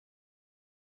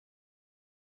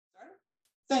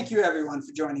Thank you everyone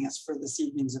for joining us for this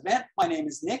evening's event. My name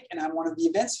is Nick and I'm one of the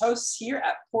events hosts here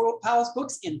at Powell's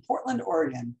Books in Portland,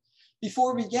 Oregon.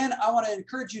 Before we begin, I want to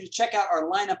encourage you to check out our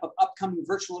lineup of upcoming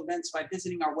virtual events by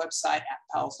visiting our website at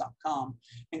powells.com.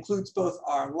 Includes both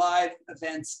our live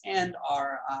events and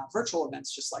our virtual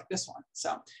events just like this one.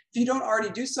 So if you don't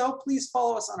already do so, please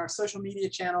follow us on our social media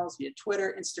channels via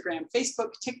Twitter, Instagram,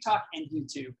 Facebook, TikTok, and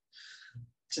YouTube.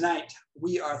 Tonight,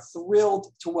 we are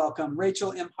thrilled to welcome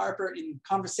Rachel M. Harper in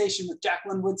conversation with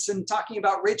Jacqueline Woodson, talking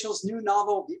about Rachel's new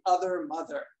novel, The Other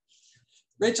Mother.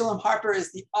 Rachel M. Harper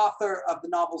is the author of the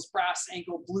novels Brass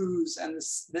Ankle Blues and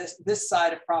This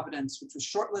Side of Providence, which was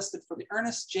shortlisted for the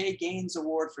Ernest J. Gaines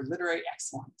Award for Literary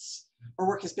Excellence. Her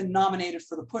work has been nominated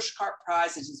for the Pushcart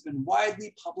Prize and has been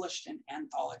widely published and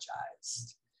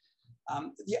anthologized.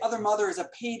 The Other Mother is a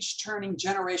page-turning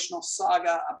generational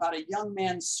saga about a young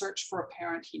man's search for a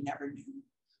parent he never knew.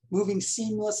 Moving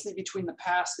seamlessly between the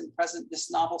past and present,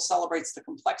 this novel celebrates the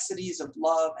complexities of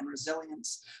love and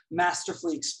resilience,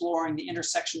 masterfully exploring the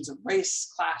intersections of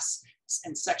race, class,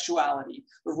 and sexuality,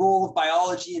 the role of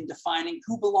biology in defining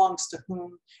who belongs to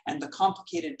whom, and the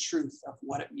complicated truth of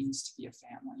what it means to be a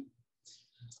family.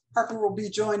 Harper will be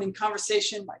joined in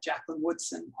conversation by Jacqueline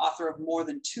Woodson, author of more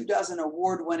than 24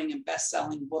 award-winning and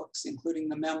best-selling books, including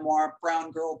the memoir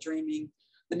Brown Girl Dreaming,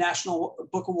 the National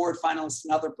Book Award finalist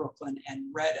Another Brooklyn, and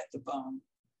Red at the Bone.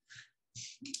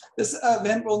 This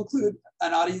event will include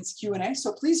an audience Q&A,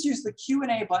 so please use the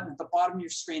Q&A button at the bottom of your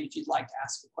screen if you'd like to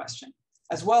ask a question.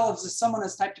 As well as if someone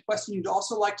has typed a question you'd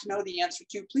also like to know the answer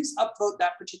to, please upvote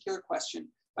that particular question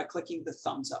by clicking the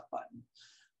thumbs up button.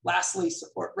 Lastly,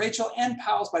 support Rachel and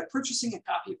Powell's by purchasing a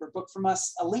copy of her book from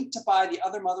us. A link to buy The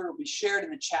Other Mother will be shared in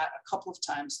the chat a couple of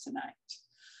times tonight.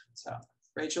 So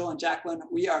Rachel and Jacqueline,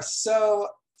 we are so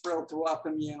thrilled to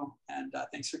welcome you, and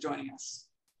thanks for joining us.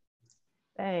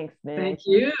 Thanks, Nick. Thank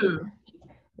you.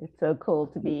 It's so cool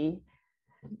to be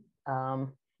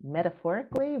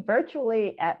metaphorically,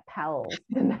 virtually at Powell's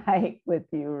tonight with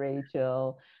you,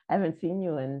 Rachel. I haven't seen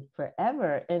you in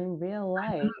forever in real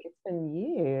life. It's been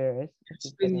years. It's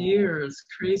been years,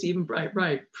 crazy, even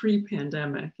right,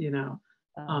 pre-pandemic, you know.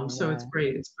 So yeah. it's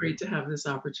great. It's great to have this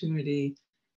opportunity.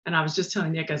 And I was just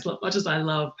telling Nick, as much as I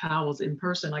love Powell's in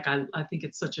person, like I think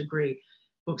it's such a great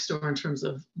bookstore in terms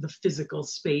of the physical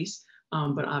space.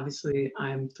 But obviously,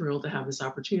 I'm thrilled to have this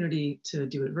opportunity to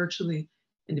do it virtually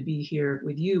and to be here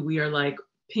with you. We are like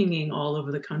pinging all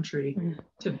over the country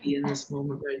to be in this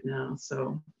moment right now.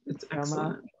 So it's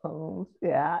excellent.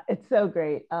 Yeah, it's so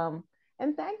great.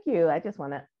 And thank you. I just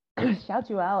want to shout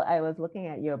you out. I was looking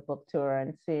at your book tour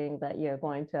and seeing that you're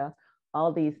going to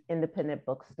all these independent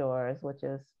bookstores, which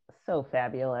is so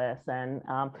fabulous. And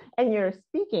you're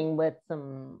speaking with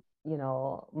some, you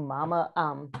know,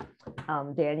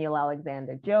 Daniel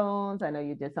Alexander Jones. I know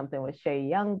you did something with Shay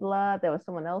Youngblood. There was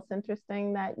someone else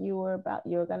interesting that you were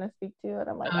going to speak to, and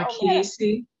I'm like,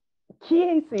 Casey,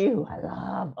 who I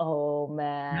love. Oh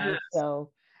man, yes.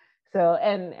 So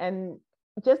and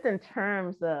just in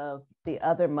terms of The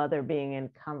Other Mother being in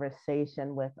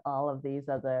conversation with all of these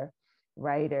other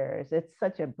writers, it's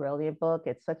such a brilliant book.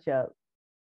 It's such a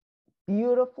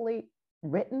beautifully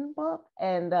written book,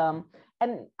 and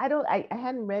I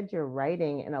hadn't read your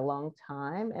writing in a long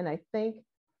time, and I think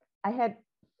I had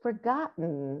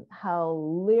forgotten how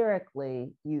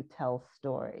lyrically you tell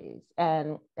stories.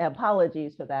 And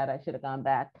apologies for that. I should have gone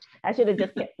back. I should have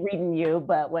just kept reading you,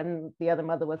 but when The Other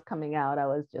Mother was coming out, I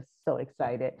was just so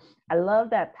excited. I love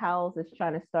that Powell's is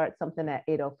trying to start something at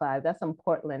 8:05. That's some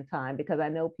Portland time, because I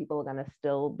know people are going to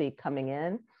still be coming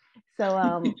in. So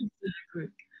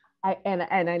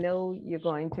I know you're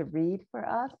going to read for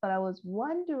us, but I was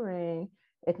wondering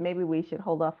if maybe we should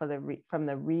hold off from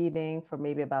the reading for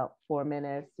maybe about 4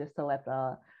 minutes, just to let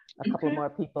a couple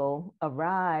more people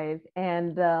arrive.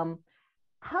 And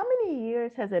how many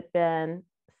years has it been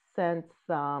since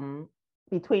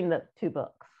between the two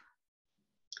books?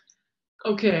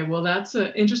 Okay, well, that's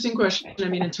an interesting question. I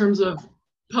mean, in terms of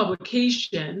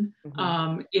publication,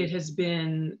 it has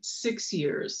been 6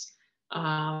 years.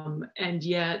 And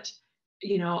yet,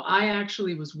 you know, I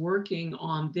actually was working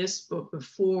on this book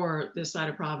before This Side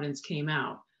of Providence came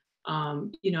out.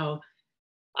 You know,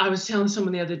 I was telling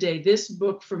someone the other day, this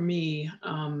book for me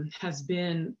has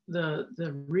been a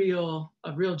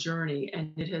real journey,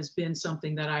 and it has been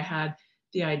something that I had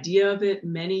the idea of it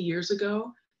many years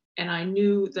ago, and I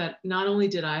knew that not only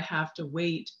did I have to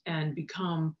wait and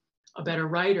become a better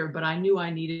writer, but I knew I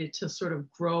needed to sort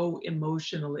of grow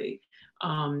emotionally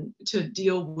to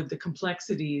deal with the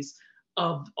complexities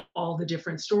of all the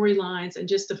different storylines, and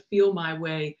just to feel my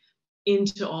way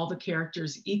into all the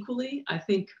characters equally. I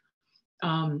think,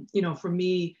 you know, for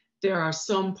me, there are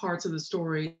some parts of the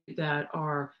story that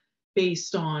are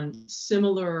based on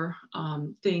similar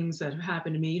things that have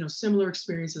happened to me, you know, similar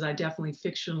experiences. I definitely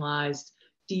fictionalized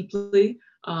deeply,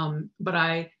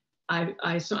 but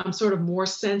I'm sort of more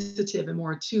sensitive and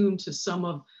more attuned to some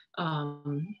of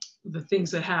the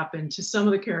things that happen to some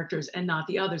of the characters and not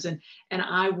the others. And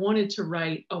I wanted to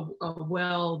write a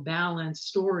well-balanced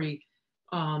story,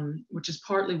 which is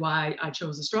partly why I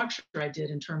chose the structure I did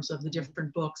in terms of the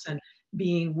different books and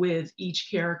being with each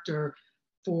character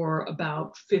for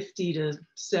about 50 to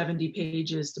 70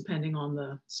 pages, depending on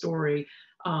the story.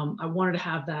 I wanted to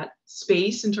have that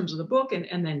space in terms of the book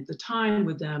and then the time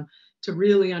with them to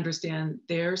really understand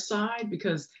their side,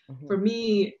 because for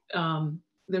me,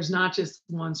 there's not just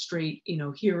one straight, you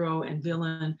know, hero and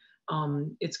villain.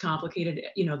 It's complicated.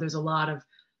 You know, there's a lot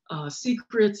of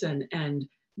secrets and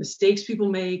mistakes people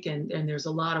make, and there's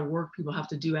a lot of work people have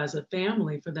to do as a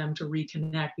family for them to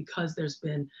reconnect, because there's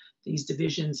been these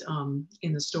divisions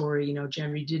in the story. You know,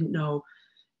 Jenry didn't know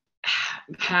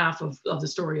half of the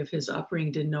story of his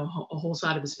upbringing, didn't know a whole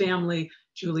side of his family.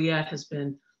 Juliet has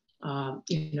been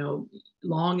you know,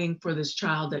 longing for this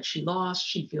child that she lost.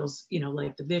 She feels, you know,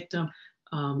 like the victim.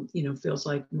 You know, feels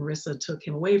like Marissa took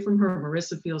him away from her.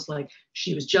 Marissa feels like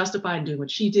she was justified in doing what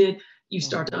she did. You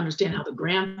start to understand how the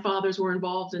grandfathers were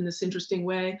involved in this interesting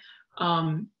way.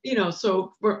 You know,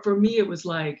 so for me, it was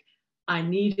like I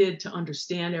needed to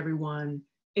understand everyone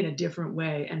in a different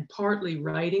way. And partly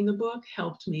writing the book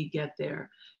helped me get there.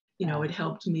 You know, it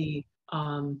helped me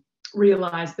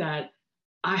realize that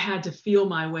I had to feel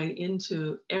my way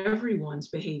into everyone's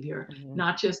behavior,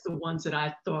 not just the ones that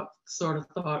I sort of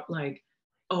thought like,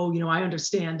 oh, you know, I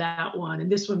understand that one, and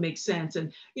this one makes sense.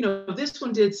 And, you know, this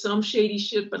one did some shady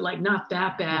shit, but like not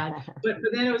that bad. But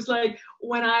then it was like,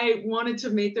 when I wanted to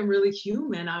make them really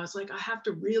human, I was like, I have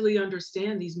to really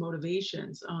understand these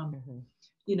motivations.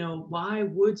 You know, why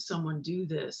would someone do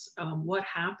this? What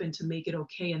happened to make it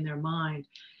okay in their mind?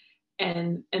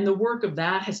 And the work of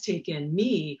that has taken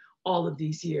me all of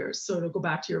these years. So to go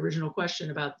back to your original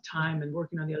question about the time and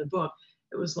working on the other book,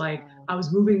 it was like I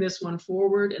was moving this one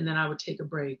forward, and then I would take a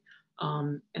break.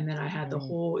 And then I had the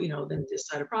whole, you know, then This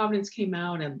Side of Providence came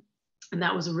out, and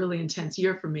that was a really intense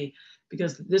year for me,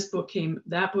 because that book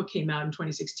came out in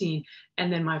 2016,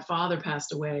 and then my father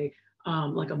passed away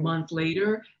like a month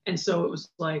later. And so it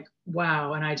was like,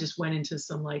 wow. And I just went into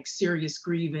some like serious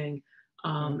grieving,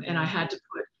 and I had to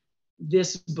put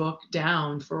this book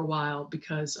down for a while,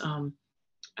 because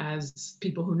as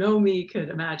people who know me could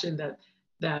imagine, that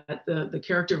the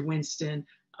character of Winston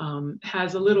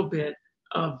has a little bit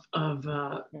of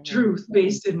truth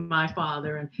based in my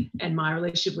father, and my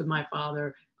relationship with my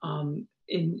father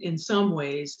in some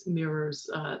ways mirrors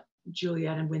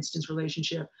Juliet and Winston's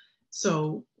relationship.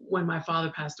 So when my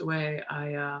father passed away,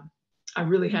 I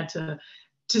really had to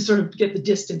sort of get the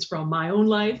distance from my own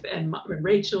life and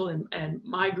Rachel and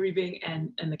my grieving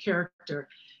and the character.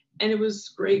 And it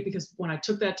was great, because when I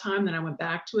took that time, then I went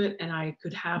back to it, and I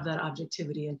could have that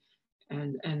objectivity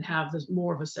and have this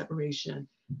more of a separation,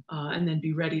 and then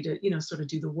be ready to, you know, sort of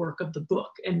do the work of the book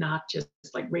and not just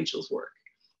like Rachel's work.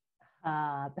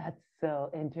 That's so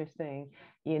interesting.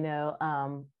 You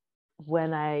know,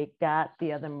 when I got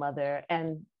The Other Mother,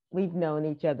 and we've known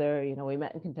each other, you know, we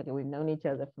met in Kentucky, we've known each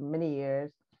other for many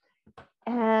years.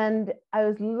 And I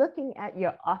was looking at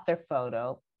your author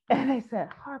photo, and I said,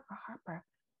 Harper,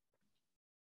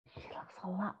 she looks a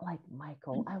lot like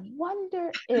Michael. I wonder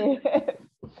if,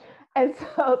 and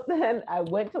so then I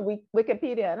went to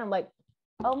Wikipedia, and I'm like,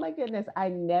 oh my goodness, I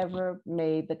never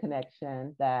made the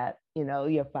connection that, you know,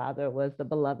 your father was the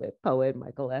beloved poet,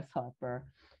 Michael S. Harper.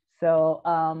 So,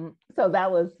 so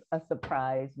that was a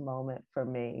surprise moment for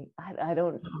me. I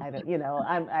don't, you know,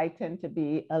 I tend to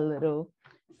be a little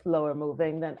slower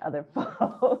moving than other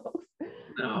folks.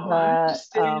 No, I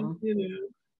understand, you know.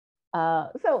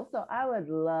 So I would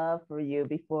love for you,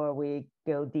 before we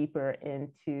go deeper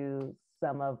into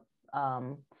some of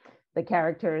the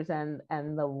characters and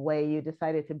the way you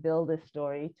decided to build this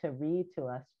story, to read to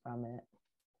us from it.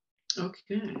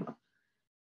 Okay.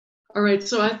 All right,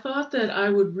 so I thought that I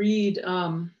would read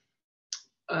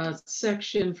a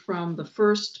section from the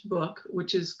first book,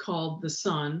 which is called The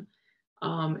Sun,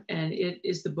 and it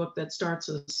is the book that starts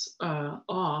us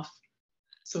off.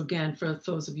 So again, for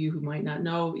those of you who might not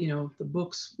know, you know, the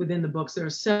books within the books, there are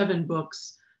 7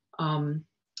 books. The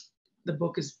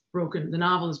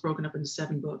novel is broken up into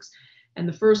 7 books. And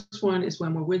the first one is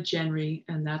when we're with Jenry,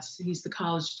 and he's the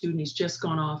college student. He's just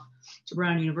gone off to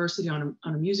Brown University on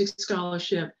a music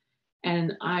scholarship.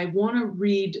 And I want to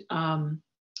read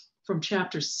from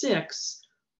chapter 6,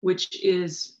 which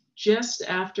is just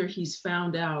after he's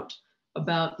found out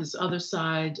about this other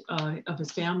side of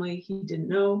his family. He didn't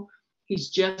know. He's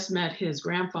just met his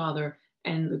grandfather,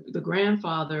 and the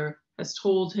grandfather has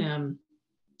told him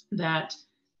that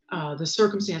the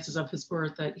circumstances of his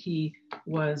birth, that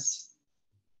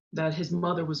his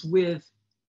mother was with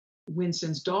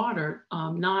Winston's daughter,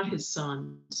 not his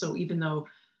son. So even though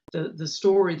the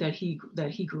story that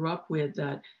he grew up with,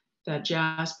 that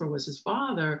Jasper was his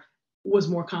father, was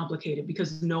more complicated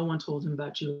because no one told him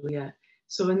about Juliet.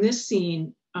 So in this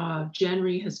scene,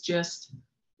 Jenry has just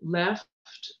left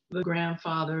the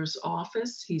grandfather's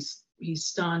office. He's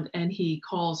stunned, and he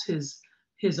calls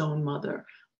his own mother,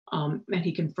 and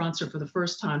he confronts her for the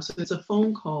first time. So it's a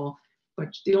phone call,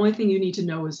 but the only thing you need to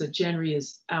know is that Jenry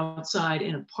is outside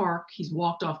in a park. He's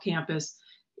walked off campus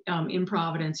in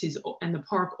Providence, and the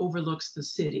park overlooks the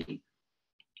city.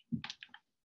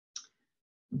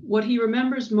 What he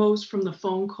remembers most from the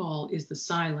phone call is the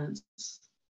silence,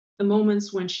 the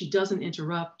moments when she doesn't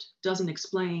interrupt, doesn't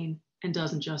explain, and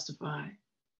doesn't justify.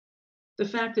 The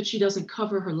fact that she doesn't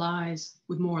cover her lies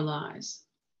with more lies.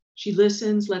 She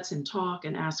listens, lets him talk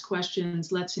and ask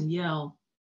questions, lets him yell.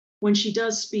 When she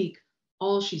does speak,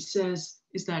 all she says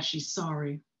is that she's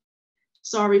sorry.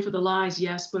 Sorry for the lies,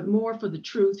 yes, but more for the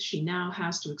truth she now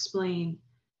has to explain,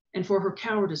 and for her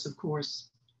cowardice, of course,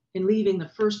 in leaving the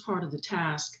first part of the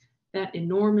task, that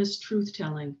enormous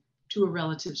truth-telling, to a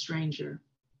relative stranger.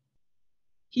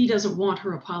 He doesn't want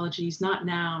her apologies, not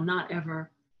now, not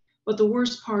ever. But the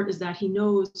worst part is that he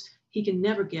knows he can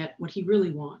never get what he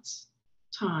really wants: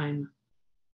 time.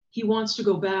 He wants to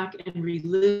go back and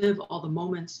relive all the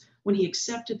moments when he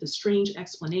accepted the strange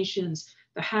explanations,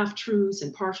 the half-truths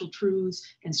and partial truths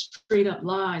and straight-up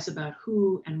lies about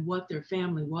who and what their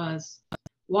family was,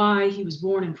 why he was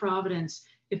born in Providence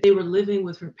if they were living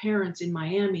with her parents in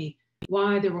Miami,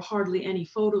 why there were hardly any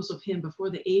photos of him before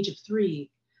the age of 3,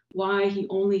 why he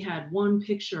only had one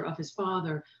picture of his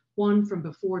father, one from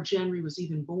before Jenry was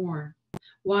even born,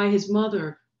 why his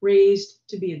mother, raised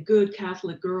to be a good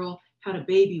Catholic girl, had a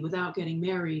baby without getting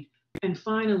married, and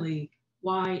finally,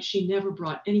 why she never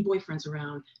brought any boyfriends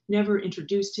around, never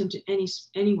introduced him to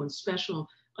anyone special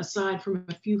aside from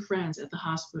a few friends at the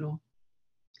hospital.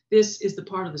 This is the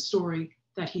part of the story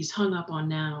that he's hung up on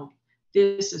now.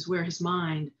 This is where his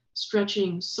mind,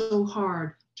 stretching so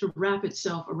hard to wrap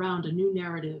itself around a new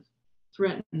narrative,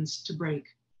 threatens to break.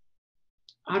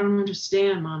 I don't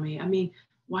understand, Mommy. I mean,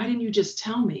 why didn't you just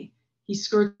tell me? He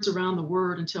skirts around the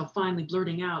word until finally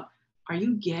blurting out, "Are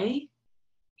you gay?"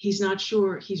 He's not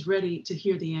sure he's ready to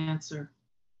hear the answer.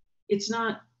 "It's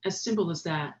not as simple as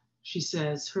that," she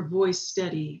says, her voice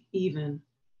steady, even.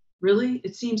 "Really?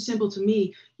 It seems simple to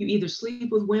me. You either sleep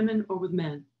with women or with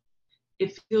men."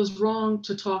 It feels wrong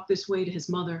to talk this way to his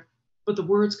mother, but the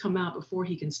words come out before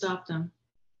he can stop them.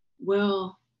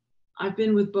 "Well, I've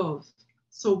been with both.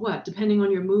 So what, depending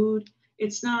on your mood?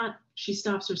 It's not," she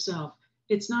stops herself,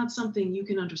 "it's not something you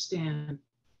can understand."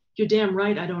 "You're damn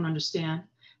right I don't understand.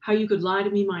 How you could lie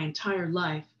to me my entire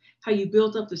life, how you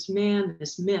built up this man,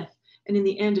 this myth, and in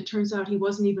the end, it turns out he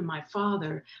wasn't even my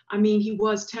father. I mean, he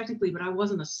was technically, but I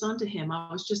wasn't a son to him.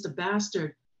 I was just a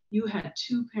bastard. You had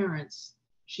 2 parents,"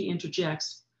 she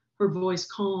interjects, her voice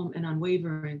calm and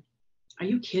unwavering. "Are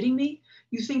you kidding me?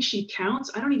 You think she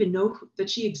counts? I don't even know that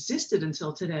she existed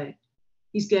until today."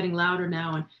 He's getting louder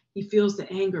now, and he feels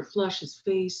the anger flush his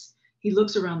face. He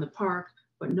looks around the park,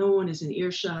 but no one is in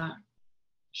earshot.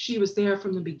 "She was there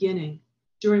from the beginning.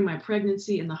 During my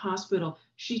pregnancy in the hospital,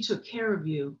 she took care of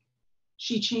you.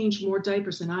 She changed more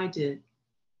diapers than I did."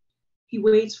 He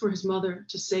waits for his mother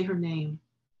to say her name,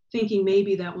 thinking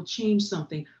maybe that will change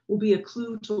something, will be a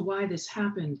clue to why this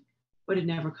happened, but it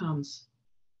never comes.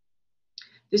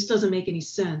 This doesn't make any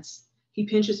sense. He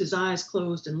pinches his eyes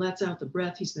closed and lets out the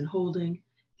breath he's been holding.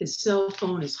 His cell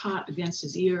phone is hot against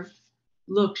his ear.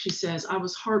 "Look," she says, "I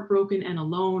was heartbroken and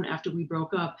alone after we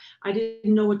broke up. I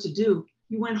didn't know what to do.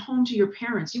 You went home to your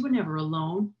parents. You were never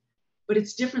alone. But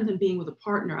it's different than being with a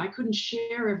partner. I couldn't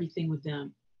share everything with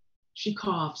them." She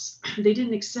coughs. "They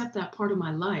didn't accept that part of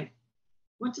my life."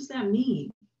 What does that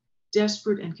mean?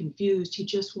 Desperate and confused, he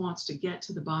just wants to get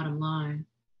to the bottom line.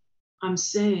 "I'm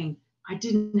saying I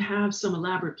didn't have some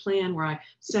elaborate plan where I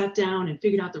sat down and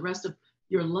figured out the rest of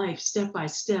your life step by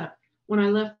step. When I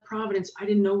left Providence, I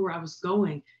didn't know where I was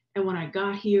going. And when I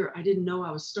got here, I didn't know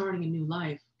I was starting a new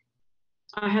life.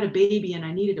 I had a baby and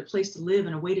I needed a place to live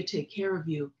and a way to take care of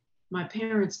you. My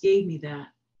parents gave me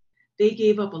that. They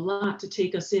gave up a lot to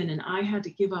take us in, and I had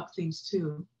to give up things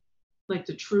too. Like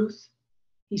the truth."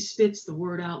 He spits the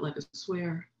word out like a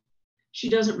swear. She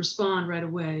doesn't respond right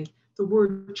away. The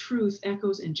word truth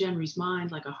echoes in Jenry's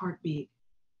mind like a heartbeat.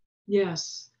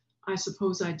 "Yes, I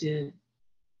suppose I did."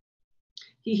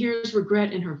 He hears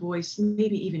regret in her voice,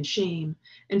 maybe even shame.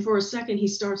 And for a second, he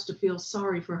starts to feel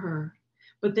sorry for her.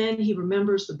 But then he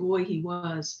remembers the boy he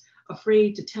was,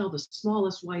 afraid to tell the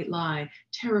smallest white lie,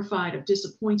 terrified of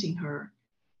disappointing her.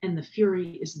 And the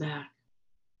fury is back.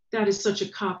 That is such a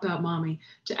cop-out, Mommy,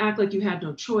 to act like you had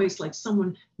no choice, like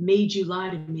someone made you lie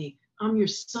to me. I'm your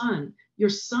son, your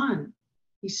son.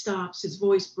 He stops, his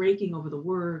voice breaking over the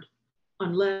word,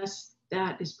 unless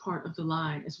that is part of the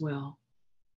lie as well.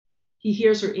 He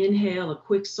hears her inhale, a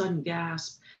quick, sudden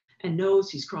gasp, and knows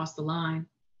he's crossed the line.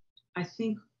 I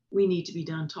think we need to be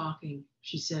done talking,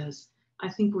 she says. I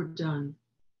think we're done.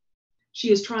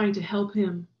 She is trying to help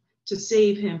him, to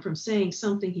save him from saying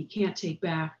something he can't take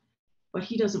back, but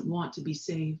he doesn't want to be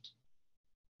saved.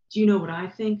 Do you know what I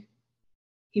think?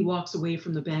 He walks away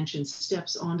from the bench and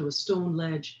steps onto a stone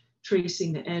ledge,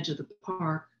 tracing the edge of the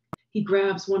park. He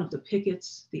grabs one of the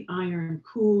pickets, the iron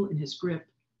cool in his grip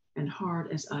and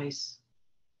hard as ice.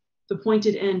 The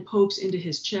pointed end pokes into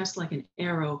his chest like an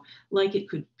arrow, like it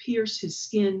could pierce his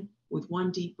skin with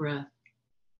one deep breath.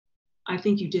 I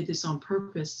think you did this on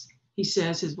purpose, he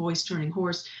says, his voice turning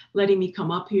hoarse, letting me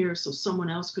come up here so someone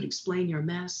else could explain your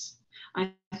mess.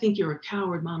 I think you're a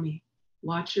coward, Mommy.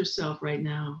 Watch yourself right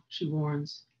now, she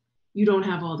warns. You don't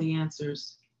have all the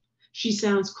answers. She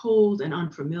sounds cold and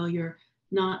unfamiliar,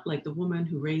 not like the woman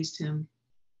who raised him.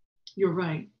 You're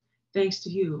right. Thanks to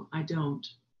you, I don't.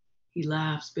 He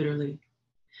laughs bitterly.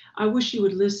 I wish you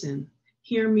would listen.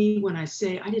 Hear me when I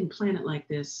say I didn't plan it like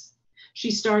this.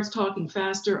 She starts talking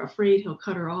faster, afraid he'll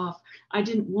cut her off. I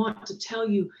didn't want to tell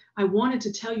you. I wanted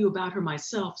to tell you about her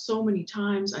myself so many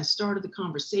times. I started the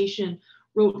conversation,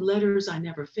 wrote letters I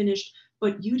never finished,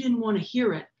 but you didn't want to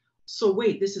hear it. So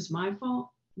wait, this is my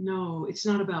fault? No, it's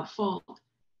not about fault.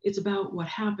 It's about what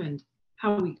happened,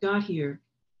 how we got here.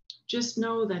 Just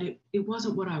know that it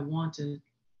wasn't what I wanted.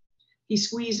 He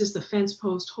squeezes the fence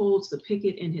post, holds the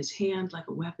picket in his hand like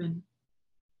a weapon.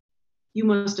 You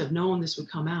must have known this would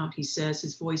come out, he says,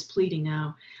 his voice pleading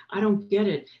now. I don't get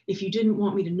it. If you didn't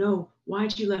want me to know,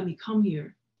 why'd you let me come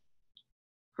here?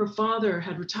 Her father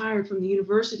had retired from the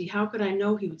university. How could I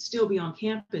know he would still be on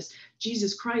campus?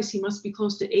 Jesus Christ, he must be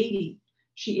close to 80.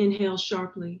 She inhales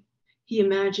sharply. He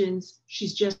imagines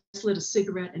she's just lit a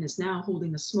cigarette and is now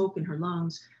holding the smoke in her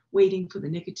lungs, waiting for the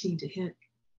nicotine to hit.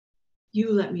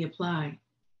 You let me apply.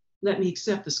 Let me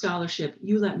accept the scholarship.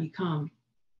 You let me come.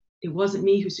 It wasn't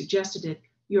me who suggested it.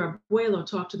 Your abuelo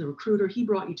talked to the recruiter. He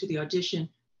brought you to the audition.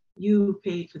 You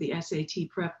paid for the SAT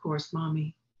prep course,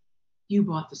 Mommy. You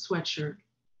bought the sweatshirt.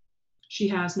 She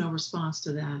has no response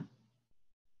to that.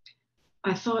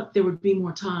 I thought there would be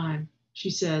more time,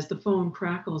 she says. The phone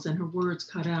crackles and her words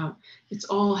cut out. It's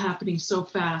all happening so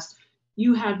fast.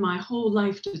 You had my whole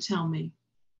life to tell me.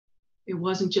 It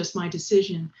wasn't just my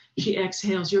decision. She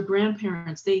exhales. Your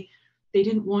grandparents, they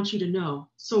didn't want you to know.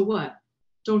 So what?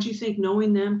 Don't you think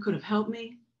knowing them could have helped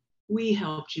me? We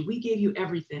helped you. We gave you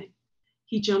everything.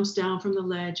 He jumps down from the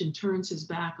ledge and turns his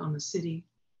back on the city.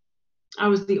 I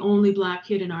was the only Black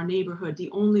kid in our neighborhood, the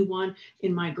only one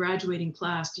in my graduating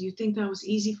class. Do you think that was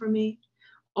easy for me?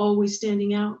 Always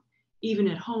standing out? Even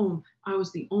at home, I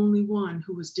was the only one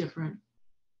who was different.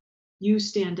 You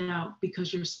stand out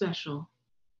because you're special.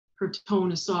 Her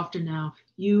tone is softer now.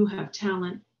 You have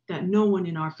talent that no one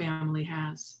in our family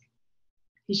has.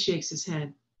 He shakes his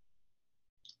head.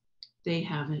 They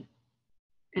have it.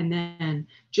 And then,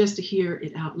 just to hear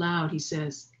it out loud, he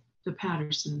says, the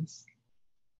Pattersons.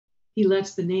 He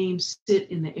lets the names sit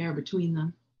in the air between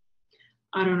them.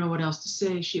 I don't know what else to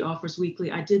say, she offers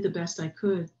weakly. I did the best I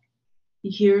could. He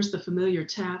hears the familiar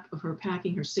tap of her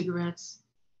packing her cigarettes.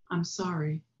 I'm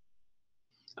sorry.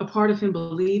 A part of him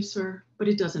believes her, but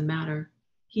it doesn't matter.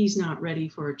 He's not ready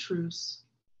for a truce.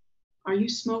 Are you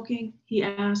smoking? He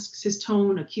asks, his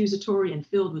tone accusatory and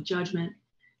filled with judgment.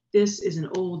 This is an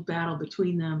old battle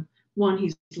between them, one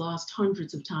he's lost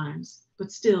hundreds of times,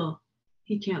 but still,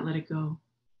 he can't let it go.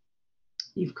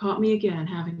 You've caught me again,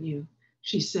 haven't you?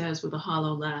 She says with a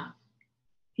hollow laugh.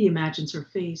 He imagines her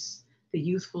face, the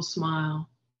youthful smile.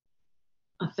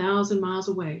 1,000 miles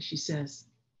away, she says,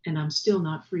 and I'm still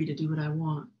not free to do what I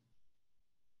want.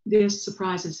 This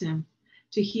surprises him,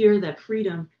 to hear that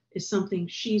freedom is something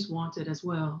she's wanted as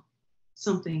well,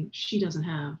 something she doesn't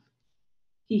have.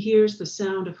 He hears the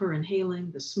sound of her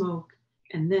inhaling the smoke,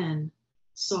 and then,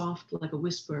 soft like a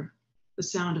whisper, the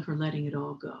sound of her letting it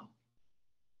all go.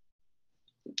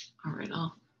 All right,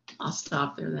 I'll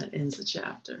stop there. That ends the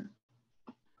chapter.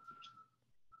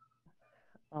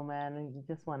 Oh man, you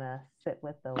just want to sit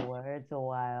with the words a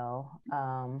while.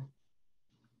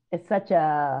 It's such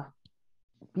a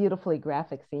beautifully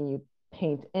graphic scene. You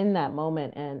paint in that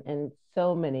moment and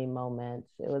so many moments.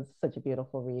 It was such a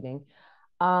beautiful reading.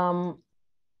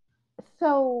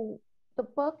 So the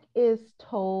book is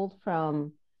told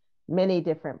from many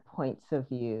different points of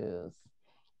views.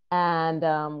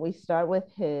 And we start with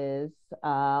his,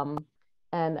 and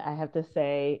I have to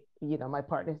say, my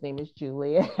partner's name is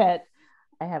Juliet.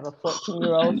 I have a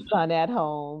 14-year-old son at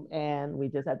home, and we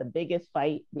just had the biggest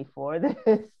fight before this,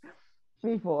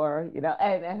 and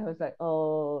I was like,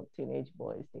 oh, teenage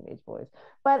boys.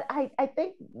 But I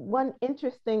think one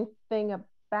interesting thing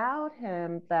about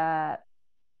him that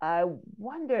I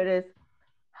wondered is,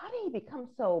 how did he become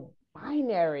so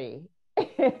binary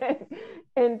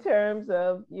in terms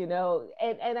of,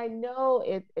 and I know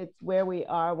it's where we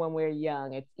are when we're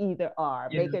young. It's either or,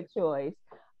 make a choice.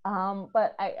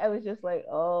 But I was just like,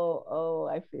 oh,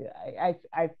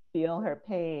 I feel her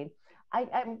pain. I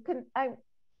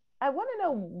want to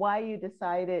know why you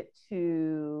decided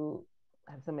to,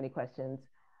 I have so many questions,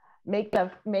 make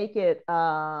it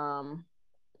an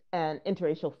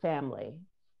interracial family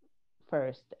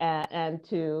first, and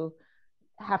to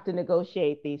have to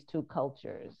negotiate these two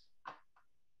cultures.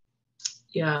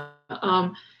 Yeah,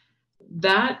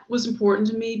 that was important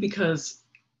to me because,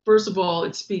 first of all,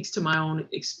 it speaks to my own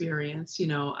experience.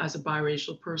 As a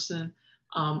biracial person,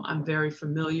 I'm very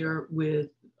familiar with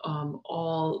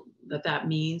all that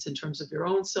means in terms of your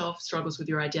own self, struggles with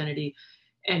your identity,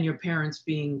 and your parents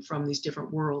being from these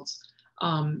different worlds.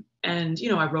 And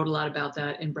I wrote a lot about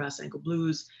that in Brass Ankle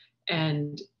Blues,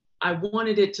 and I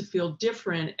wanted it to feel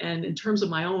different. And in terms of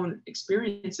my own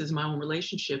experiences, my own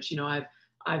relationships,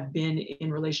 I've been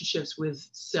in relationships with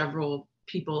several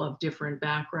people of different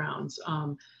backgrounds.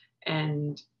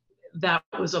 And that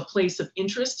was a place of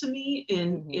interest to me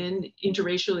in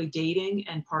interracially dating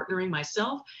and partnering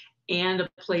myself, and a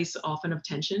place often of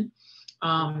tension.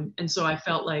 And so I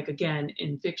felt like, again,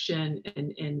 in fiction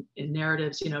and in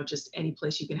narratives, just any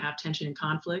place you can have tension and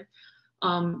conflict.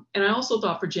 And I also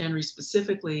thought for Jenry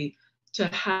specifically to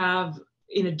have,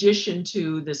 in addition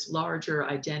to this larger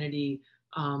identity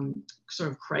sort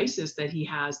of crisis that he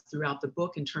has throughout the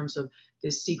book in terms of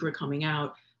this secret coming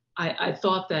out, I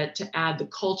thought that to add the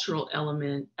cultural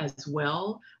element as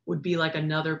well would be like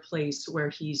another place where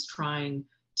he's trying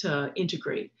to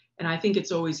integrate. And I think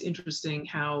it's always interesting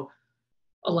how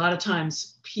a lot of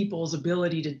times people's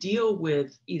ability to deal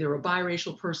with either a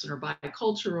biracial person or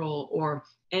bicultural or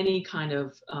any kind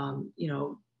of,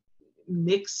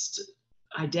 mixed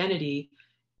identity,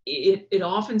 it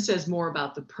often says more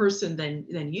about the person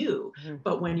than you. Mm-hmm.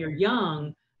 But when you're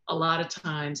young, a lot of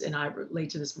times, and I relate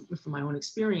to this from my own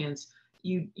experience,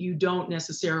 you don't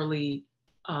necessarily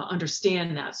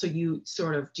understand that. So you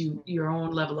sort of do your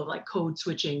own level of like code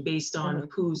switching based on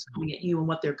who's coming at you and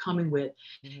what they're coming with.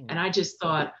 Mm-hmm. And I just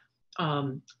thought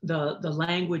the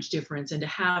language difference, and to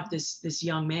have this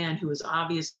young man who is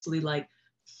obviously like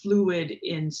fluid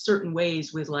in certain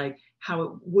ways with like how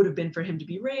it would have been for him to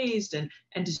be raised and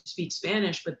to speak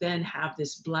Spanish, but then have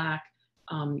this Black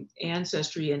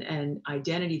ancestry and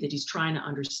identity that he's trying to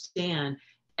understand,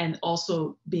 and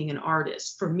also being an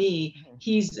artist. For me,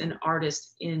 he's an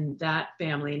artist in that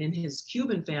family, and in his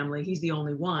Cuban family, he's the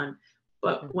only one.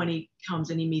 But when he comes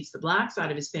and he meets the Black side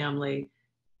of his family,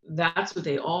 that's what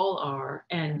they all are.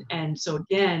 And so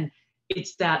again,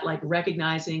 it's that like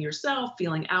recognizing yourself,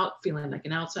 feeling like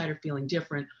an outsider, feeling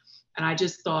different. And I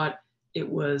just thought it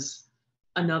was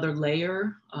another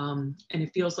layer, and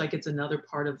it feels like it's another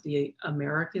part of the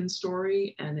American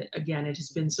story. And it has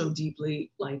been so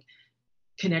deeply like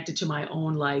connected to my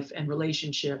own life and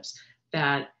relationships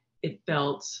that it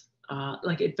felt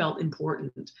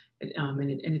important. And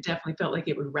it definitely felt like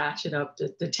it would ratchet up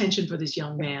the tension for this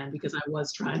young man, because I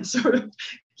was trying to sort of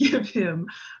give him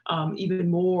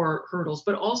even more hurdles.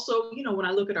 But also, when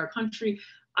I look at our country,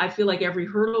 I feel like every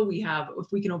hurdle we have, if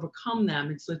we can overcome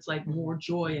them, it's like more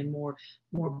joy and more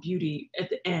beauty at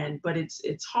the end. But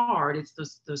it's hard. It's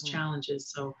those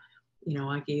challenges. So,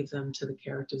 I gave them to the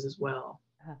characters as well.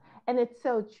 And it's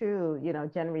so true.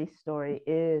 Jenry's story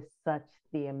is such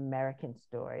the American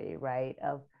story, right?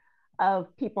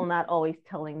 Of people not always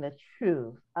telling the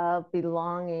truth, of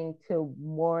belonging to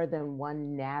more than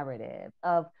one narrative,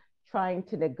 of trying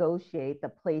to negotiate the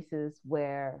places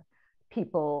where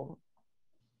people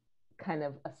kind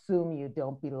of assume you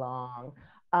don't belong,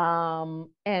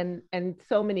 and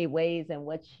so many ways in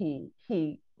which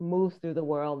he moves through the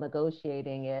world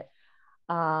negotiating it.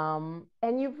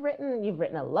 And you've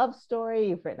written a love story,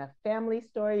 you've written a family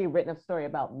story, you've written a story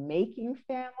about making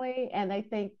family, and I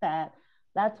think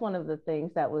that's one of the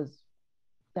things that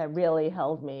really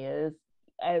held me is,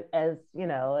 as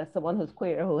someone who's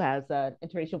queer, who has an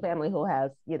interracial family, who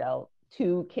has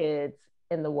two kids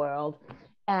in the world,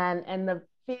 and the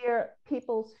fear,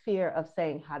 people's fear of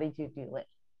saying, how did you do it?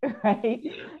 Right?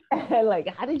 And like,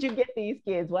 how did you get these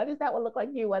kids? Why does that one look like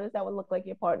you? Why does that one look like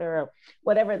your partner? Or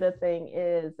whatever the thing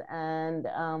is. And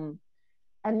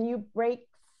you break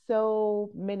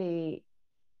so many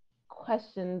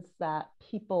questions that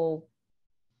people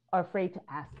are afraid to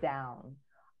ask down.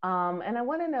 And I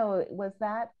want to know, was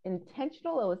that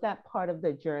intentional or was that part of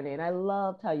the journey? And I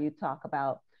loved how you talk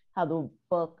about how the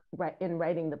book, in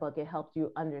writing the book, it helped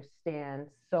you understand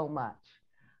so much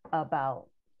about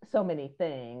so many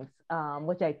things,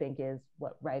 which I think is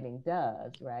what writing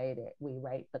does, right? We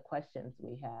write the questions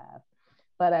we have.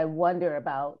 But I wonder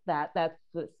about that. That's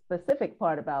the specific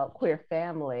part about queer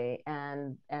family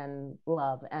and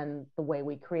love and the way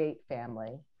we create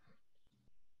family.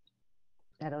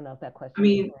 I don't know if that question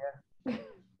is clear.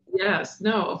 Yes,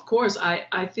 no, of course.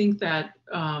 I think that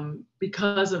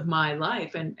because of my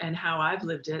life and how I've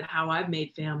lived it, how I've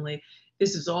made family,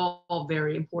 this is all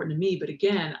very important to me. But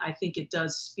again, I think it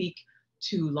does speak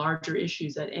to larger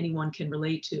issues that anyone can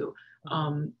relate to.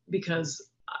 Because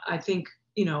I think,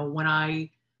 when I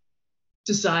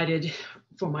decided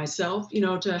for myself,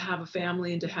 to have a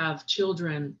family and to have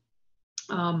children,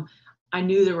 I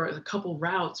knew there were a couple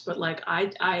routes, but like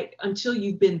I until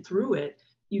you've been through it,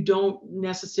 you don't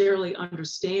necessarily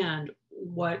understand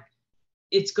what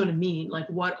it's going to mean, like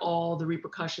what all the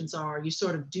repercussions are. You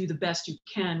sort of do the best you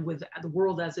can with the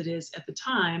world as it is at the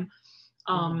time.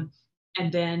 And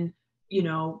then,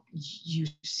 you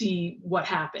see what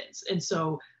happens. And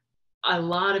so a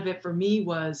lot of it for me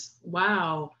was,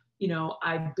 wow,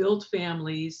 I built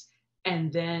families,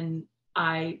 and then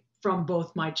from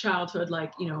both my childhood,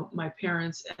 like, my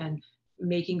parents, and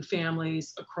making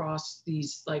families across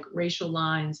these like racial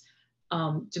lines,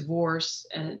 divorce,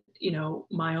 and,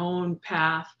 my own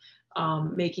path,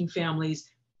 making families,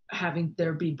 having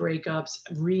there be breakups,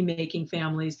 remaking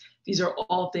families. These are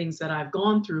all things that I've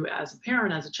gone through as a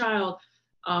parent, as a child.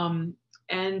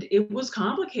 And it was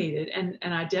complicated. And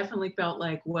I definitely felt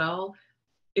like, well,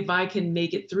 if I can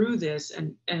make it through this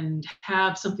and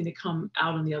have something to come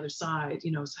out on the other side,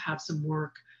 have some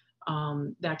work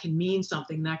that can mean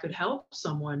something, that could help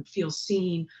someone feel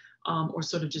seen, or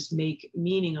sort of just make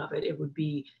meaning of it, it would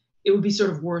be sort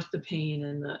of worth the pain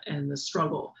and the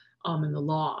struggle, and the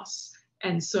loss.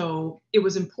 And so it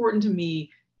was important to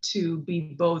me to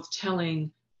be both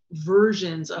telling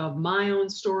versions of my own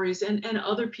stories and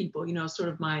other people, sort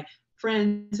of my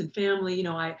friends and family.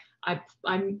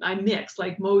 I mix,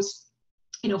 like most,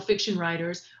 fiction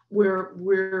writers,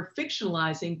 we're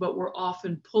fictionalizing, but we're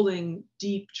often pulling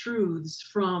deep truths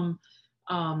from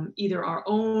either our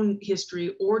own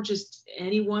history or just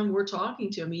anyone we're talking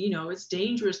to. I mean, it's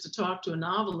dangerous to talk to a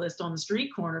novelist on the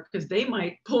street corner because they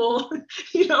might pull,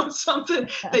 something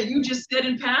that you just said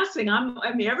in passing.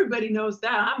 I mean, everybody knows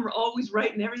that. I'm always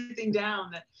writing everything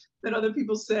down that other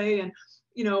people say. And,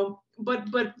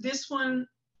 but this one,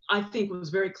 I think, was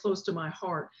very close to my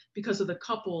heart because of the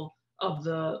couple of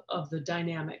the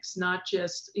dynamics, not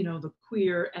just, the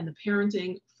queer and the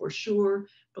parenting for sure,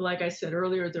 but like I said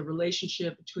earlier, the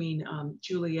relationship between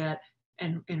Juliet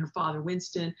and her father,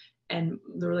 Winston, and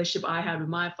the relationship I had with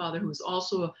my father, who was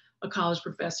also a college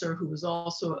professor, who was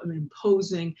also an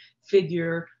imposing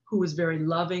figure, who was very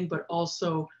loving, but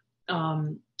also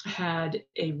had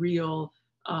a real,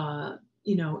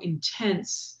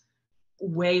 intense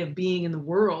way of being in the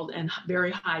world and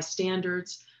very high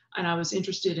standards. And I was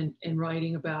interested in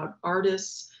writing about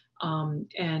artists,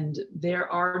 and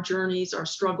our journeys, our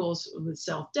struggles with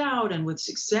self-doubt and with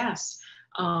success,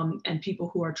 and people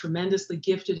who are tremendously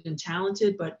gifted and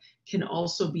talented, but can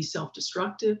also be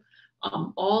self-destructive.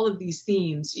 All of these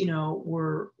themes,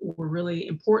 were really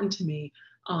important to me,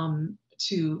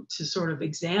 to sort of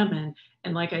examine.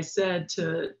 And like I said,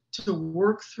 to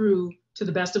work through to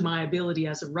the best of my ability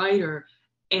as a writer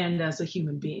and as a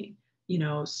human being.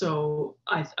 So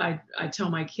I tell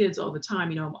my kids all the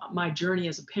time, my journey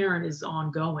as a parent is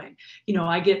ongoing.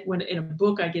 When in a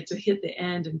book, I get to hit the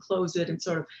end and close it and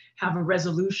sort of have a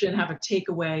resolution, have a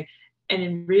takeaway. And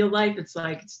in real life, it's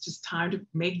like, it's just time to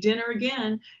make dinner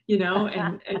again,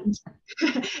 and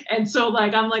and so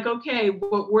like, I'm like, okay,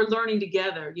 we're learning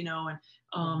together,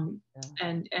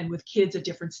 and with kids at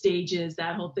different stages,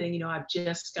 that whole thing, I've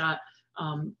just got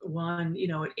one,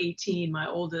 at 18, my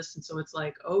oldest. And so it's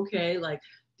like, okay, like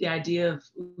the idea of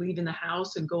leaving the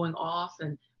house and going off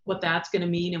and what that's going to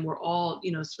mean. And we're all,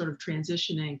 sort of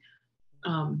transitioning,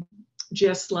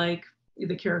 just like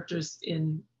the characters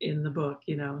in the book,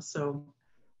 so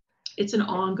it's an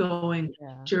ongoing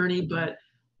journey, but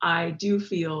I do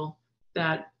feel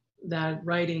that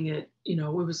writing it,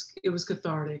 it was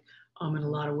cathartic. in a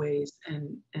lot of ways.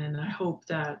 And I hope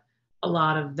that a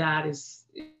lot of that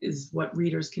is what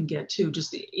readers can get too,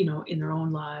 just, you know, in their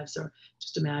own lives, or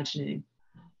just imagining.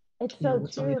 It's so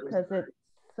true, because it's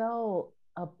so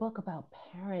a book about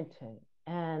parenting,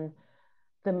 and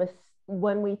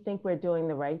when we think we're doing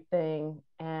the right thing,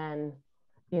 and,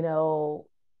 you know,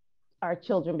 our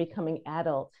children becoming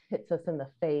adults hits us in the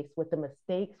face with the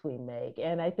mistakes we make.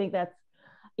 And I think that's,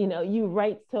 you know, you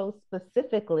write so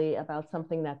specifically about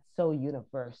something that's so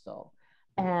universal.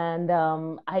 And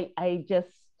I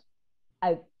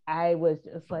was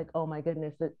just like, oh my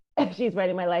goodness, she's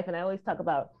writing my life. And I always talk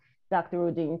about Dr.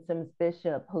 Rudine Sims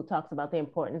Bishop, who talks about the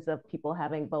importance of people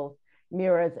having both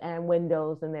mirrors and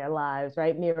windows in their lives,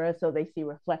 right? Mirrors so they see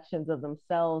reflections of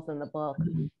themselves in the book,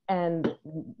 mm-hmm. and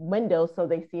windows so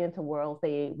they see into worlds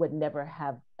they would never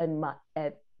have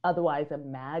otherwise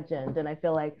imagined. And I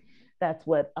feel like that's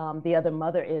what The Other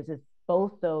Mother is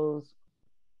both those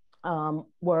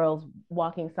worlds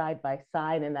walking side by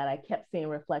side, and that I kept seeing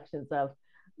reflections of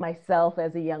myself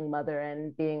as a young mother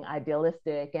and being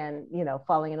idealistic and, you know,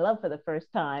 falling in love for the first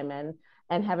time and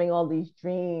having all these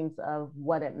dreams of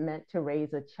what it meant to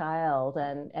raise a child.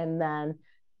 And then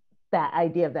that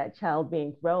idea of that child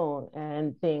being grown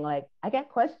and being like, I got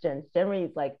questions.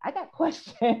 Jenry's like, I got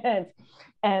questions.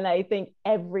 And I think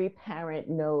every parent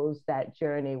knows that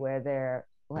journey where they're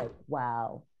like,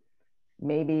 wow,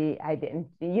 maybe I didn't,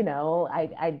 you know,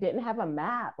 I didn't have a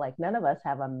map. Like none of us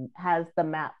has the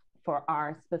map for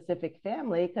our specific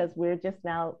family, because we're just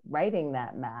now writing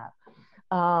that map.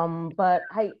 But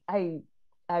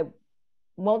I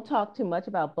won't talk too much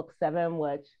about book 7,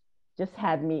 which just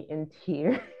had me in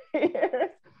tears.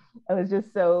 It was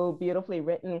just so beautifully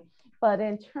written. But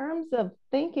in terms of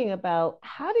thinking about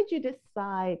how did you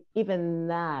decide even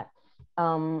that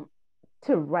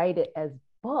to write it as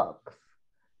books,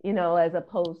 you know, as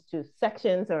opposed to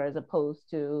sections or as opposed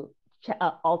to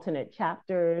alternate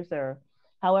chapters, or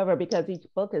however, because each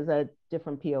book is a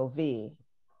different POV.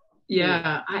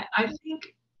 Yeah, I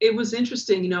think it was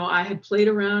interesting. You know, I had played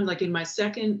around, like in my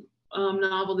second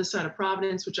novel, This Side of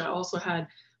Providence, which I also had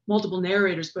multiple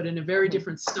narrators, but in a very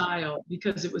different style,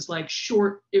 because it was like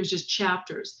short, it was just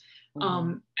chapters.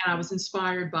 And I was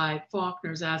inspired by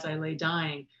Faulkner's As I Lay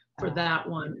Dying for that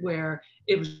one, where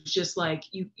it was just like,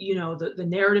 you know, the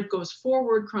narrative goes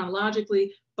forward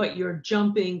chronologically, but you're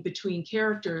jumping between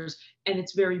characters and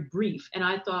it's very brief. And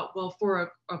I thought, well,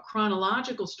 for a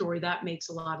chronological story, that makes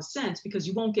a lot of sense, because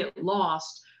you won't get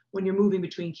lost when you're moving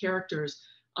between characters.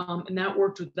 And that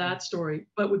worked with that story.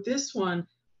 But with this one,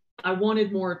 I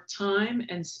wanted more time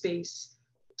and space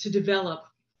to develop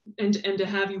and to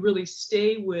have you really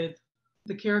stay with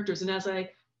the characters. And as I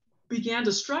began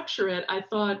to structure it, I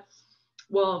thought,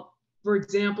 well, for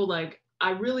example, like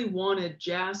I really wanted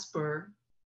Jasper,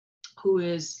 who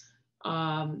is,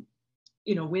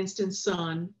 you know, Winston's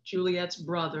son, Juliet's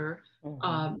brother,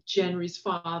 Jenry's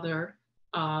father,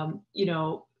 you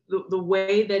know, the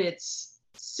way that it's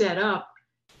set up,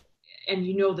 and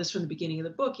you know this from the beginning of the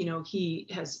book, you know, he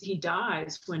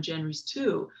dies when Jenry's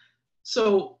 2.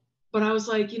 So, but I was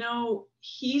like, you know,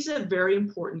 he's a very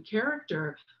important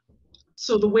character.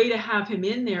 So the way to have him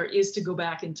in there is to go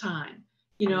back in time.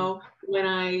 You know, when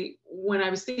I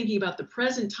was thinking about the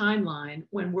present timeline,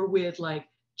 when we're with like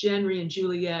Jenry and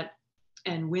Juliet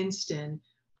and Winston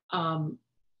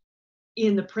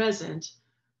in the present,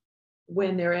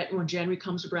 when Jenry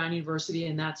comes to Brown University,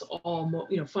 and that's all,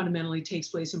 you know, fundamentally takes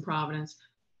place in Providence,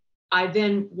 I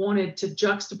then wanted to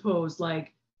juxtapose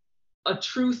like a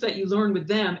truth that you learn with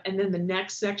them, and then the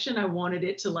next section I wanted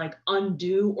it to like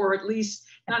undo, or at least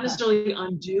not necessarily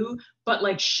undo, but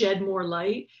like shed more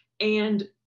light. And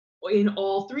in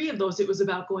all 3 of those, it was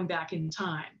about going back in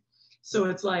time. So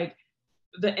it's like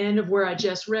the end of where I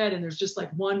just read, and there's just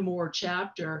like one more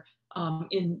chapter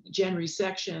in Jenry's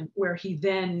section where he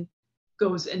then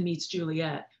goes and meets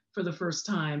Juliet for the first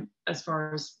time, as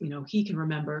far as, you know, he can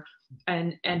remember,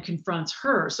 and confronts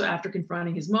her. So after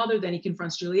confronting his mother, then he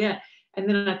confronts Juliet. And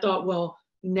then I thought, well,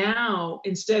 now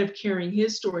instead of carrying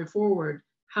his story forward,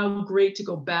 how great to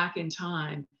go back in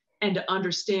time and to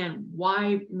understand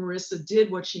why Marissa did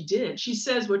what she did. She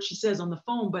says what she says on the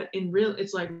phone, but in real,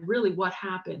 it's like really what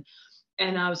happened.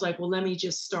 And I was like, well, let me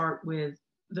just start with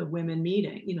the women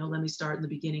meeting. You know, let me start in the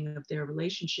beginning of their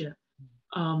relationship.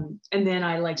 And then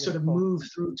I like sort of move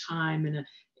through time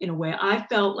in a way. I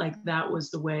felt like that was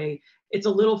the way. It's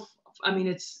a little, I mean,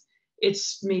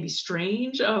 it's maybe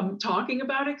strange talking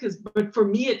about it, but for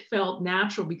me it felt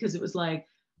natural, because it was like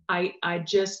I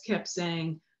just kept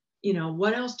saying, you know,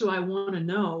 what else do I want to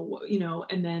know, you know,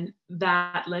 and then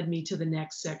that led me to the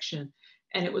next section.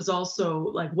 And it was also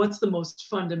like, what's the most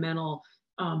fundamental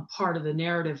part of the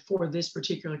narrative for this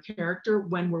particular character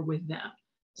when we're with them.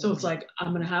 So it's like, I'm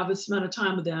going to have this amount of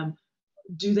time with them.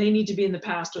 Do they need to be in the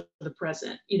past or the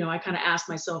present? You know, I kind of asked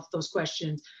myself those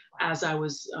questions as I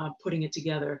was putting it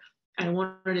together. And I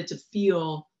wanted it to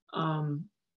feel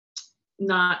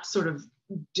not sort of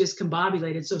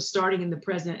discombobulated. So starting in the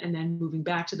present and then moving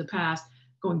back to the past,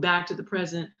 going back to the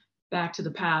present, back to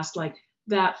the past, like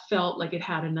that felt like it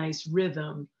had a nice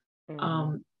rhythm,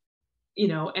 you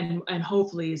know, and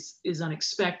hopefully is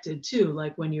unexpected too.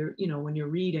 Like when you're, you know, when you're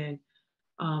reading,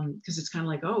 because it's kind of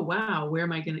like, oh, wow, where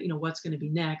am I going to, you know, what's going to be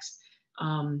next?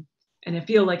 And I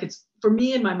feel like it's, for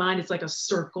me in my mind, it's like a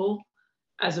circle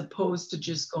as opposed to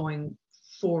just going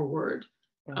forward.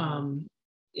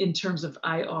 In terms of,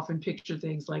 I often picture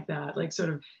things like that, like sort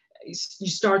of you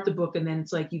start the book and then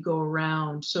it's like you go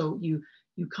around. So you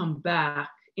come back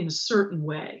in a certain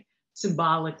way,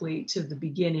 symbolically to the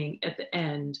beginning at the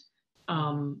end,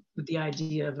 with the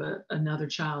idea of another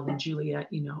child and Juliet,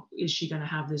 you know, is she going to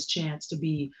have this chance to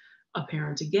be a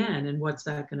parent again? And what's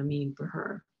that going to mean for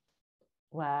her?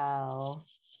 Wow.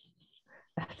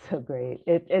 That's so great.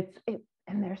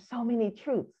 And there's so many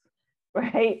truths,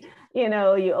 right? You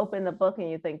know, you open the book and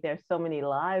you think there's so many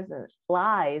lies,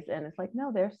 and it's like,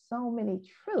 no, there's so many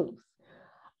truths.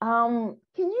 Can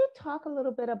you talk a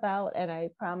little bit about, and I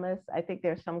promise, I think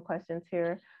there's some questions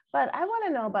here, but I want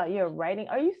to know about your writing.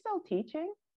 Are you still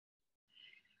teaching?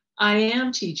 I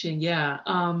am teaching, yeah.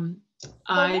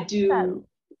 I do.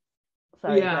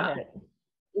 Sorry, yeah. Go ahead.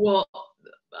 Well,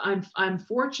 I'm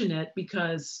fortunate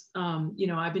because, you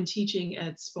know, I've been teaching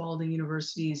at Spalding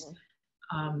University's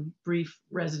brief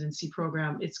residency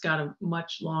program. It's got a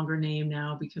much longer name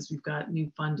now because we've got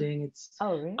new funding. It's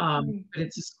really? But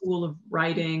it's a school of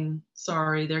writing.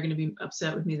 Sorry, they're going to be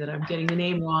upset with me that I'm getting the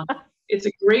name wrong. It's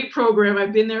a great program.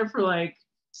 I've been there for like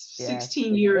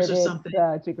 16 years or something.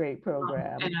 Such a great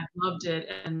program. And I've loved it.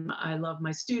 And I love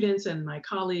my students and my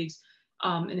colleagues.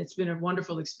 And it's been a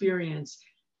wonderful experience.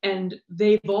 And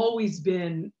they've always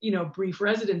been, you know, brief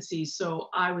residencies. So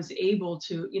I was able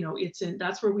to, you know,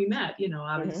 that's where we met, you know,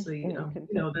 obviously, you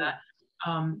know, that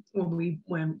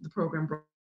when the program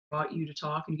brought you to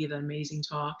talk and you gave that amazing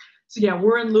talk. So yeah,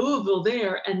 we're in Louisville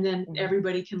there, and then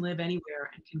everybody can live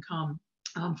anywhere and can come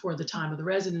for the time of the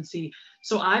residency.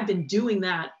 So I've been doing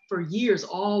that for years,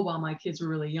 all while my kids were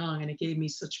really young, and it gave me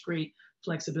such great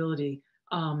flexibility.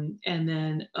 And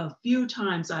then a few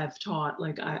times I've taught,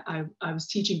 like I was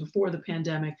teaching before the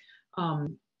pandemic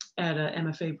at a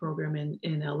MFA program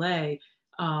in LA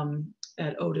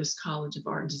at Otis College of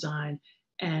Art and Design.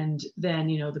 And then,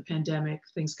 you know, the pandemic,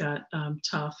 things got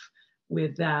tough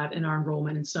with that and our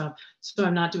enrollment and stuff. So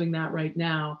I'm not doing that right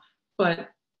now, but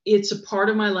it's a part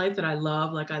of my life that I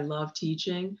love. Like I love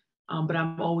teaching, but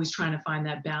I'm always trying to find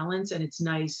that balance, and it's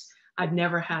nice. I've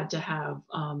never had to have,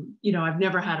 you know, I've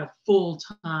never had a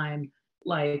full-time,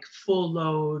 like full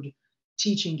load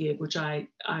teaching gig, which I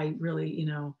really, you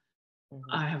know,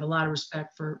 I have a lot of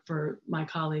respect for my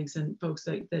colleagues and folks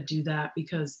that do that,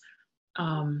 because,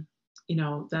 you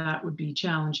know, that would be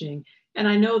challenging. And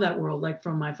I know that world, like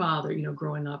from my father, you know,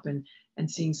 growing up and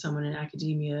seeing someone in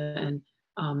academia and,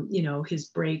 you know, his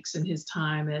breaks and his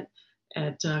time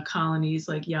at colonies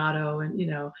like Yaddo, and, you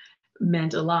know,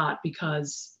 meant a lot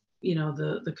because, you know,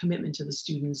 the commitment to the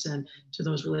students and to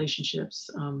those relationships,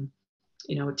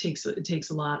 you know, it takes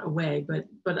a lot away,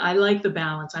 but I like the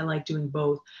balance. I like doing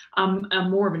both. I'm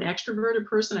more of an extroverted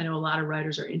person. I know a lot of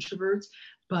writers are introverts,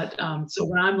 but so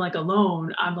when I'm like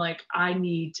alone, I'm like, I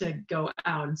need to go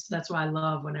out. And so that's why I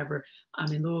love whenever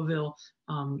I'm in Louisville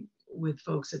with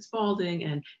folks at Spalding,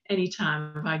 and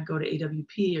anytime if I go to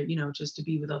AWP, or, you know, just to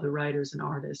be with other writers and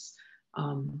artists,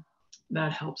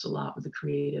 that helps a lot with the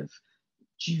creative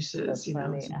juices. That's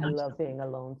funny. I love being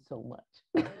alone so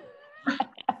much. I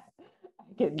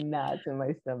get knots in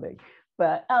my stomach.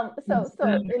 But so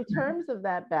in terms of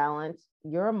that balance,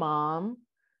 you're a mom,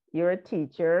 you're a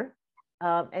teacher,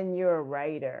 and you're a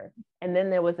writer. And then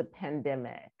there was a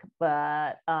pandemic.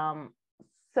 But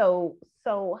so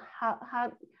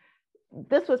how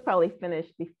this was probably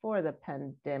finished before the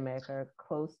pandemic or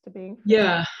close to being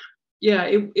finished? Yeah,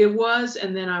 it was.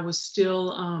 And then I was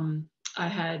still I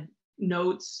had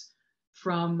notes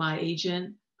from my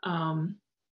agent,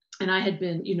 and I had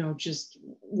been, you know, just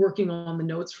working on the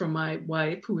notes from my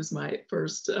wife, who was my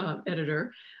first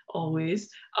editor always,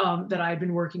 that I had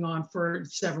been working on for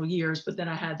several years. But then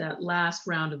I had that last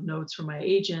round of notes from my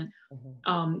agent,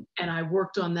 and I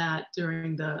worked on that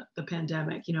during the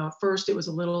pandemic. You know, at first it was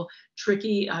a little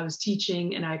tricky. I was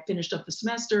teaching and I finished up the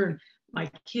semester, and my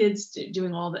kids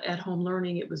doing all the at-home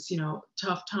learning. It was, you know,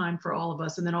 tough time for all of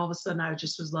us. And then all of a sudden I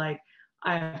just was like,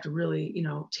 I have to really,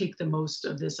 take the most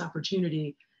of this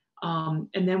opportunity. And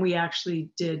then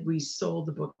we sold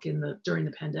the book during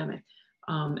the pandemic.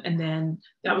 And then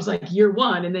that was like year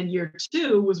one. And then year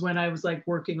two was when I was like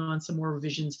working on some more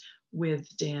revisions with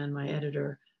Dan, my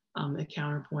editor, at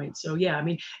Counterpoint. So yeah, I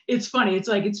mean, it's funny. It's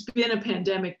like, it's been a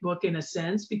pandemic book in a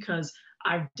sense because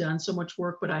I've done so much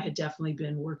work, but I had definitely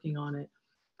been working on it,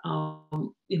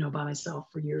 by myself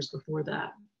for years before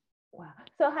that. Wow.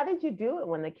 So how did you do it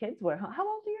when the kids were, how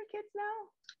old are your kids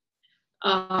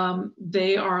now?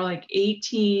 They are like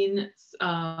 18.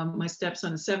 My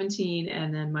stepson is 17,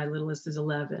 and then my littlest is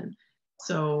 11.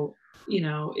 So,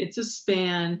 it's a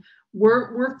span.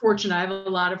 We're fortunate. I have a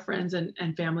lot of friends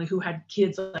and family who had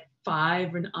kids like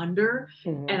 5 and under,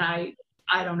 and I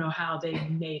don't know how they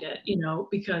made it,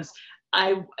 because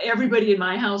everybody in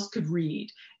my house could read,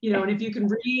 and if you can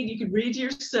read to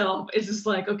yourself. It's just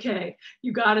like, okay,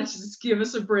 you got to just give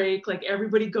us a break. Like,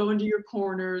 everybody go into your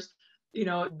corners.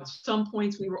 At some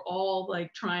points we were all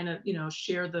like trying to,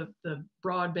 share the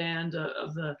broadband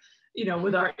of the,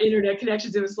 with our internet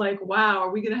connections. It was like, wow, are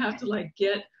we going to have to like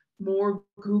get more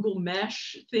Google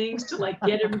Mesh things to like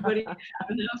get everybody to have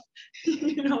enough,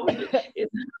 in the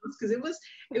house? Because it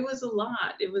was a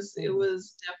lot. It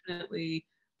was definitely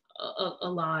a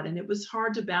lot, and it was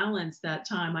hard to balance that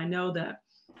time. I know that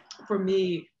for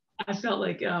me, I felt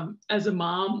like as a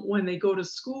mom, when they go to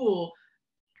school,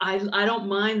 I don't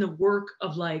mind the work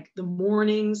of like the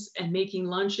mornings and making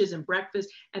lunches and breakfast,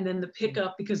 and then the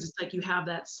pickup, because it's like you have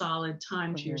that solid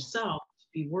time to yourself to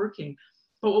be working.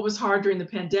 But what was hard during the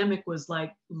pandemic was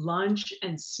like lunch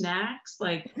and snacks,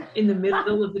 like in the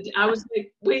middle of the day. I was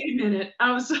like, wait a minute.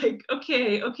 I was like,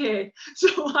 okay.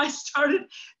 So I started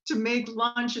to make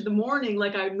lunch in the morning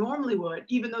like I normally would,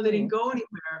 even though they didn't go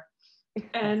anywhere.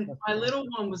 And my little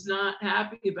one was not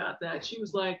happy about that. She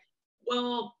was like,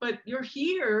 well, but you're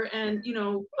here, and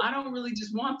I don't really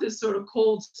just want this sort of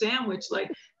cold sandwich.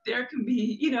 Like, there can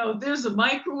be, there's a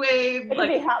microwave,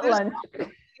 like hot lunch.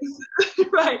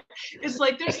 Right. It's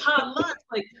like there's hot lunch.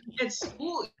 Like at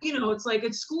school, it's like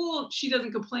at school she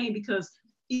doesn't complain because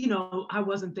I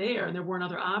wasn't there and there weren't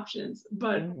other options.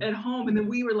 But at home, and then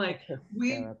we were like,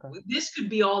 this could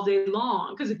be all day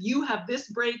long, because if you have this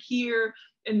break here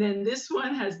and then this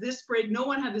one has this break, no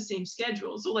one had the same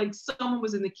schedule. So like someone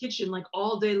was in the kitchen like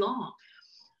all day long.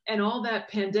 And all that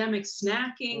pandemic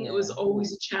snacking, it was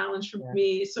always a challenge for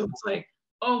me. So it's like,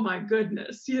 oh my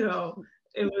goodness, it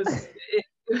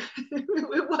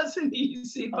wasn't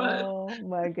easy, but oh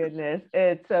my goodness,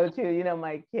 it's so true.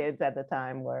 My kids at the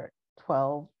time were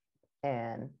 12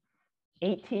 and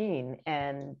 18,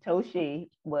 and Toshi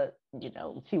was,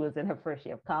 she was in her first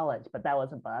year of college, but that was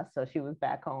a bus, so she was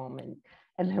back home, and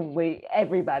then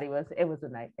it was a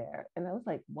nightmare. And I was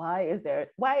like, why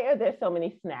are there so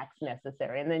many snacks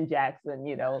necessary? And then Jackson,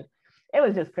 it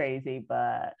was just crazy.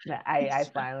 But I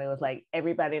finally was like,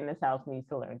 everybody in this house needs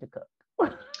to learn to cook.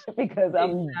 Because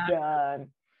I'm done.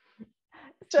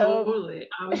 So, totally.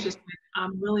 I was just like,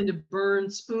 I'm willing to burn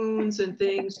spoons and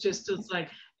things, just as like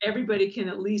everybody can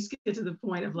at least get to the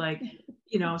point of like,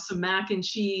 some mac and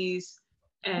cheese,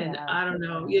 and I don't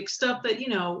know, stuff that,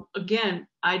 again,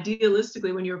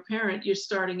 idealistically, when you're a parent, you're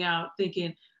starting out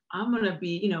thinking, I'm going to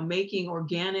be, making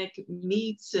organic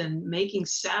meats and making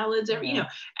salads, and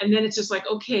then it's just like,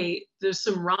 okay, there's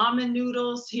some ramen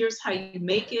noodles. Here's how you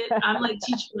make it. I'm like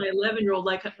teaching my 11-year-old,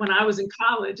 like when I was in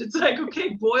college, it's like, okay,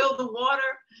 boil the water,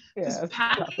 just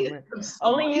pack it.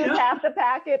 Only use half the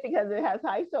packet because it has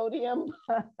high sodium.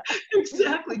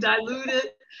 Exactly. Dilute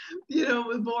it,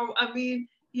 with more, I mean,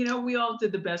 we all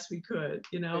did the best we could,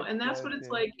 and that's what it's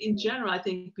like in general. I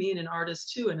think being an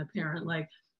artist too, and a parent, like,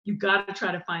 you've got to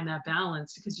try to find that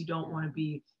balance, because you don't want to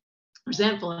be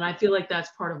resentful. And I feel like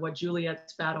that's part of what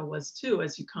Juliet's battle was too,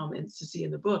 as you come in to see in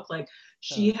the book. Like,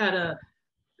 she had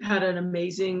an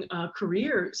amazing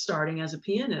career starting as a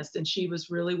pianist, and she was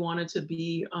really wanted to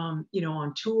be,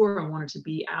 on tour and wanted to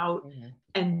be out.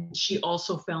 And she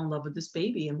also fell in love with this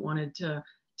baby and wanted to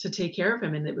take care of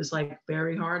him. And it was like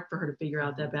very hard for her to figure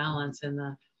out that balance and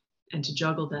to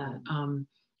juggle that.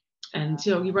 And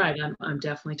so you're right, I'm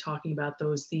definitely talking about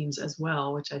those themes as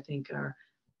well, which I think are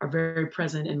very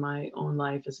present in my own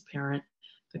life as a parent,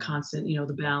 the constant,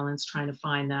 the balance, trying to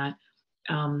find that.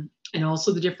 And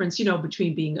also the difference,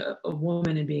 between being a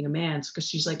woman and being a man, because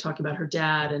she's like talking about her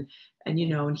dad and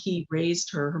and he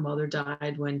raised her. Her mother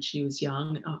died when she was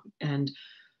young, and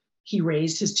he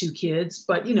raised his 2 kids,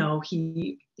 but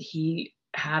he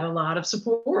had a lot of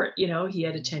support. He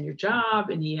had a tenured job,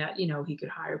 and he had, he could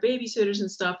hire babysitters and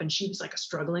stuff. And she was like a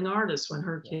struggling artist when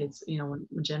her kids, when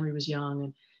Jenry was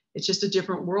young, it's just a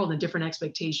different world and different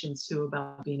expectations too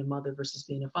about being a mother versus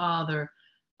being a father.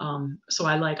 So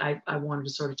I wanted to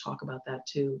sort of talk about that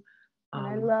too. And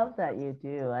I love that you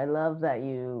do. I love that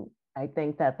I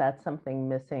think that that's something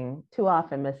missing, too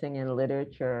often missing in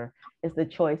literature, is the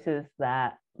choices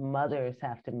that mothers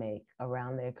have to make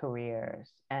around their careers,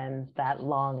 and that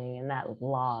longing and that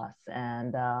loss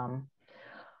and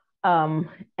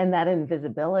that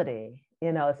invisibility,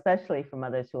 especially for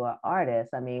mothers who are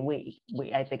artists. I mean,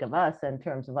 I think of us in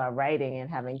terms of our writing and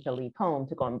having to leave home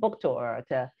to go on book tour or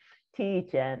to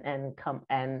teach and come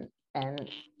and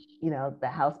the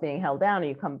house being held down, and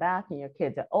you come back and your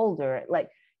kids are older. Like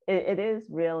it is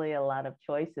really a lot of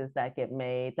choices that get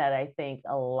made that I think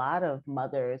a lot of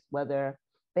mothers, whether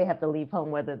they have to leave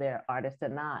home, whether they're artists or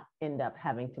not, end up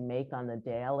having to make on the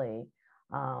daily,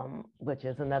 which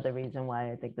is another reason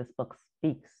why I think this book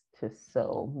speaks to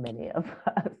so many of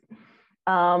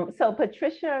us. So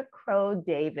Patricia Crow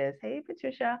Davis, hey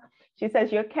Patricia, she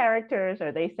says your characters,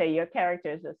 or they say your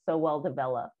characters are so well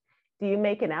developed. Do you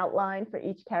make an outline for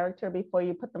each character before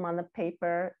you put them on the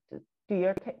paper? Do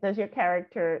your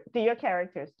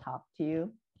characters talk to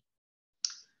you?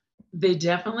 They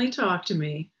definitely talk to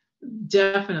me.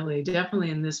 Definitely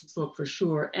in this book for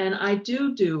sure. And I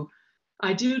do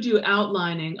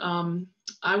outlining.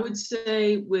 I would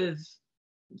say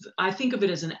I think of it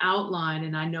as an outline,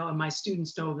 and I know, and my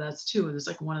students know that's too. It's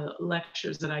like one of the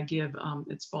lectures that I give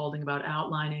at Spalding about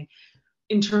outlining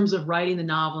in terms of writing the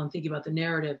novel and thinking about the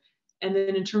narrative. And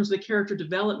then in terms of the character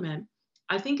development,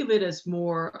 I think of it as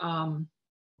more,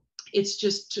 it's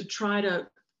just to try to,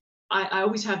 I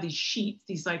always have these sheets,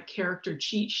 these like character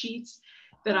cheat sheets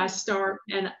that I start,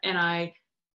 and I,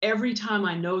 every time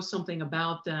I know something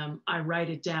about them, I write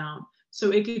it down.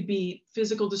 So it could be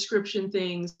physical description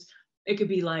things. It could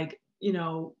be like,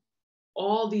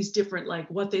 all these different, like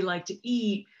what they like to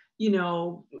eat,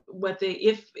 what they,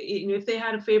 if they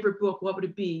had a favorite book, what would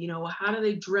it be? How do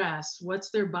they dress?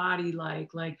 What's their body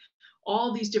like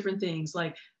all these different things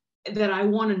like that I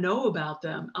want to know about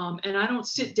them. And I don't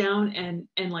sit down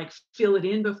and like fill it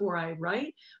in before I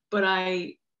write, but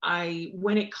I,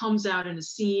 when it comes out in a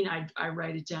scene, I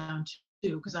write it down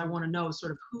too, because I want to know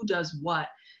sort of who does what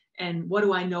and what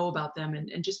do I know about them,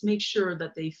 and just make sure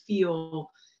that they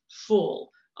feel full.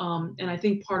 And I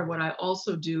think part of what I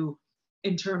also do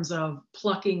in terms of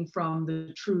plucking from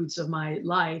the truths of my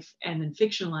life and then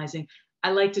fictionalizing,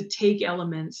 I like to take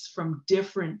elements from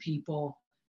different people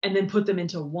and then put them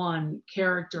into one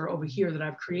character over here that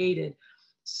I've created.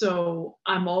 So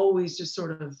I'm always just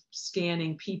sort of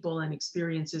scanning people and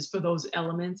experiences for those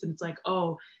elements. And it's like,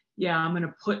 oh yeah, I'm going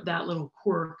to put that little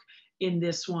quirk in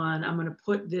this one. I'm going to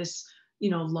put this,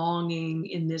 longing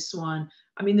in this one.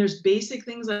 I mean, there's basic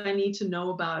things that I need to know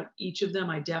about each of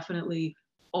them. I definitely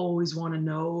always want to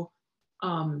know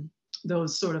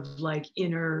those sort of like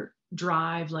inner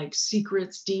drive, like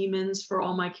secrets, demons for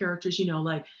all my characters,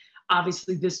 like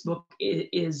obviously this book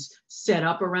is set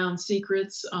up around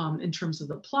secrets in terms of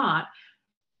the plot,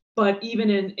 but even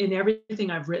in everything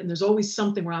I've written, there's always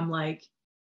something where I'm like,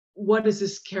 what is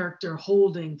this character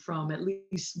holding from at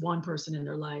least one person in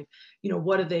their life?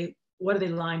 What are they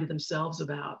lying to themselves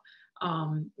about?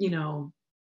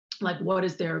 Like what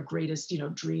is their greatest,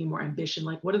 dream or ambition?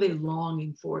 Like what are they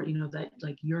longing for? That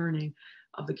like yearning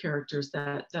of the characters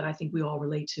that I think we all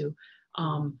relate to.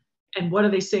 And what do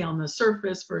they say on the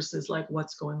surface versus like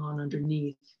what's going on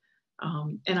underneath?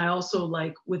 And I also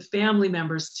like with family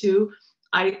members too,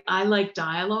 I like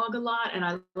dialogue a lot, and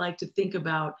I like to think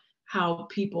about how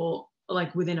people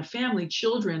like within a family,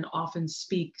 children often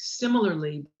speak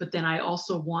similarly, but then I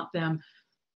also want them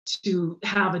to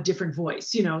have a different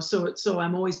voice, so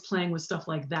I'm always playing with stuff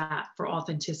like that for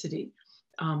authenticity.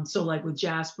 So like with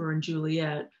Jasper and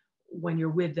Juliet, when you're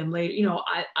with them later,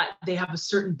 they have a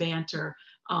certain banter,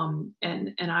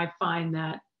 and I find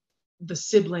that the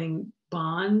sibling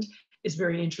bond is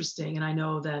very interesting. And I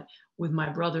know that with my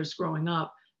brothers growing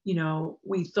up,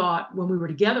 we thought when we were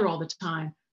together all the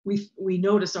time, we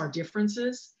notice our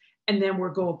differences, and then we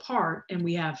go apart and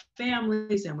we have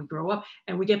families and we grow up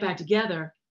and we get back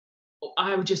together.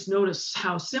 I would just notice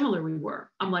how similar we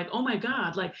were. I'm like, oh my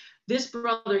God, like this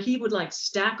brother, he would like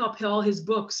stack up all his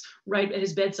books right at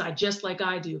his bedside, just like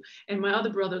I do. And my other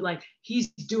brother, like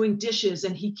he's doing dishes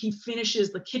and he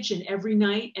finishes the kitchen every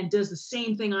night and does the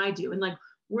same thing I do. And like,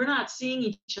 we're not seeing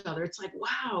each other. It's like,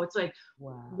 wow, it's like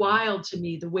wild to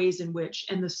me, the ways in which,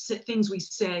 and the things we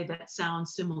say that sound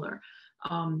similar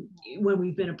when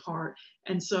we've been apart.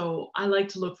 And so I like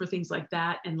to look for things like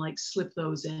that and like slip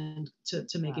those in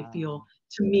to make it feel,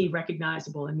 to me,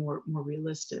 recognizable and more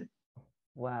realistic.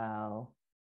 Wow,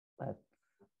 that's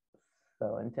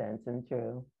so intense and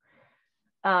true.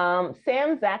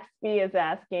 Sam Zaxby is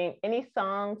asking, any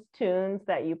songs, tunes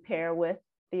that you pair with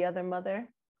The Other Mother?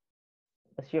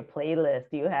 What's your playlist?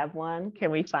 Do you have one?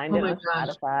 Can we find it on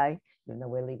Spotify? Even though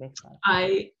we're leaving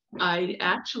Spotify. I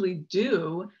actually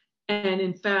do. And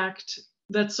in fact,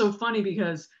 that's so funny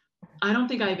because I don't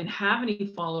think I even have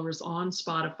any followers on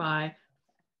Spotify.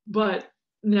 But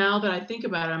now that I think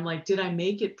about it, I'm like, did I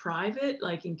make it private?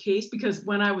 Like in case, because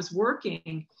when I was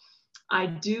working, I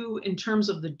do, in terms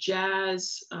of the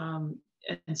jazz and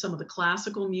some of the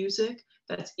classical music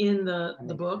that's in the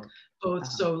book, both.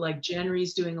 So like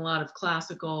Jenry's doing a lot of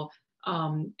classical,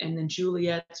 and then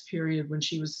Juliet's period when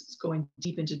she was going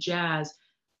deep into jazz.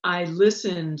 I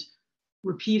listened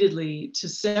repeatedly to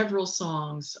several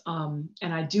songs, and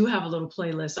I do have a little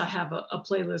playlist. I have a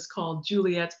playlist called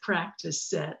Juliet's Practice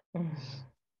Set.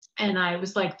 And I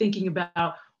was like thinking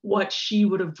about what she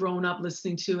would have grown up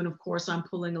listening to. And of course, I'm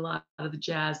pulling a lot of the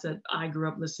jazz that I grew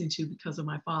up listening to because of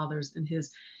my father's and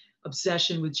his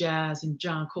obsession with jazz, and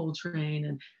John Coltrane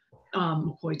and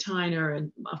McCoy Tyner,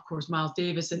 and of course, Miles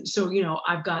Davis. And so, you know,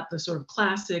 I've got the sort of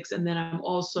classics. And then I'm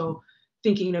also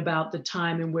thinking about the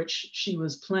time in which she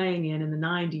was playing in the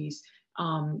 90s,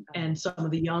 and some of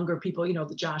the younger people, you know,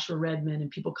 the Joshua Redman and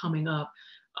people coming up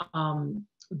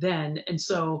then. And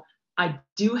so I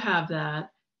do have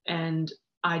that. And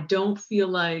I don't feel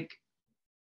like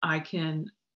I can,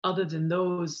 other than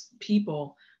those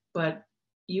people, but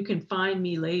you can find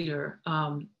me later.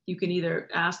 You can either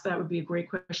ask, that would be a great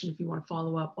question if you want to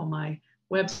follow up on my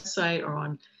website or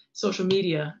on social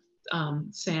media,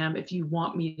 Sam, if you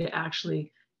want me to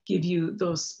actually give you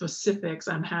those specifics,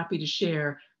 I'm happy to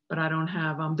share, but I don't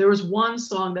have, there was one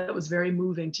song that was very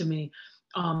moving to me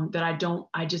that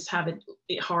I just have it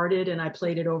hearted, and I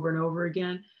played it over and over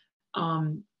again.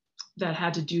 That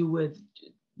had to do with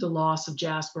the loss of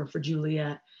Jasper for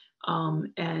Juliet.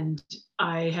 And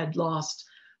I had lost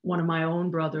one of my own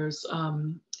brothers,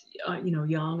 you know,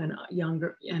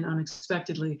 younger and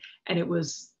unexpectedly. And it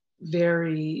was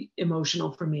very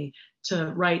emotional for me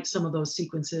to write some of those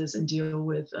sequences and deal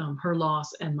with her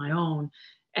loss and my own.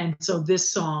 And so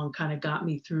this song kind of got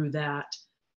me through that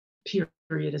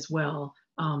period as well.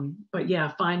 But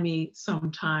yeah, find me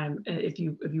sometime if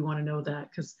you want to know that,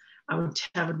 because I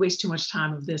would waste too much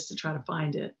time of this to try to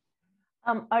find it.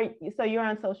 So you're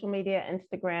on social media,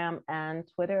 Instagram and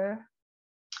Twitter?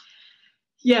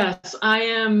 Yes, I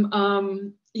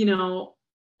am. You know,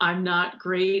 I'm not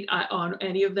great on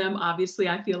any of them. Obviously,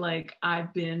 I feel like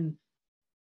I've been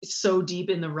so deep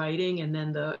in the writing and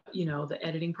then the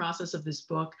editing process of this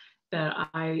book that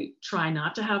I try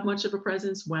not to have much of a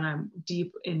presence when I'm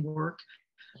deep in work.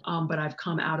 But I've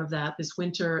come out of that this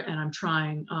winter, and I'm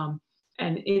trying.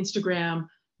 And Instagram,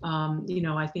 you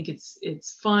know, I think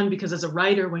it's fun because as a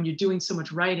writer, when you're doing so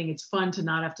much writing, it's fun to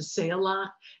not have to say a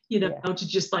lot, you know, to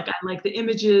just like, I like the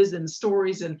images and the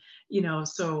stories, and, you know,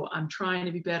 so I'm trying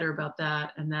to be better about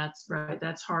that. And that's right.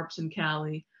 That's Harps and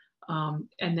Callie.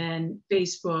 And then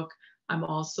Facebook, I'm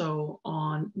also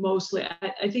on mostly.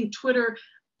 I think Twitter,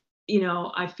 you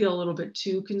know, I feel a little bit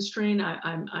too constrained.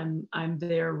 I'm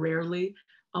there rarely,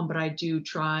 but I do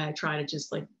try. I try to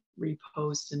just like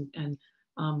repost and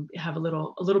have a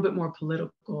little bit more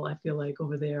political, I feel like,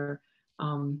 over there.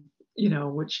 You know,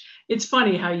 which it's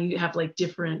funny how you have like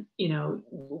different, you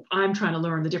know, I'm trying to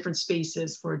learn the different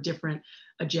spaces for different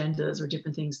agendas or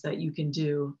different things that you can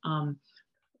do.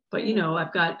 But you know,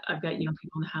 I've got young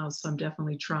people in the house, so I'm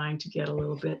definitely trying to get a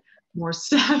little bit more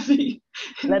savvy.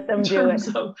 Let them do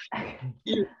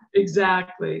it.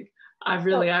 Exactly. I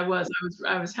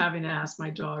was having to ask my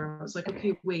daughter. I was like,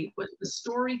 okay, wait, what's the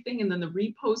story thing, and then the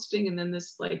reposting, and then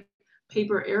this like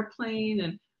paper airplane,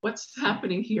 and what's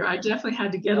happening here? I definitely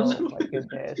had to get a little bit of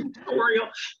a tutorial.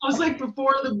 I was like,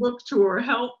 before the book tour,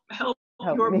 help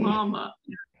your mama.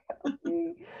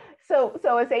 So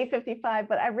it's 8:55,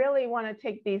 but I really want to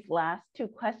take these last two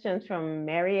questions from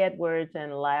Mary Edwards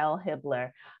and Lyle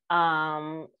Hibbler.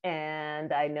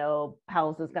 And I know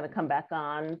Powell's is going to come back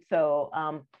on. So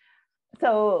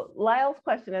Lyle's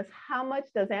question is, how much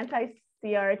does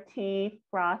anti-CRT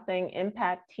frothing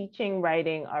impact teaching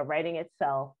writing or writing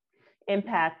itself,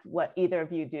 impact what either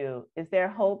of you do? Is there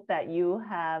hope that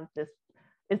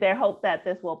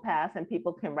this will pass and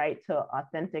people can write to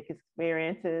authentic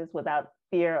experiences without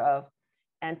fear of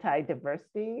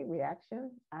anti-diversity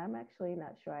reaction? I'm actually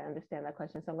not sure I understand that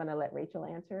question, so I'm going to let Rachel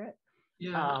answer it.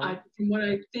 Yeah, from what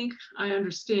I think I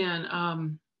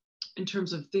understand, in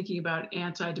terms of thinking about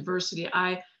anti-diversity,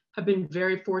 I have been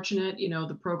very fortunate. You know,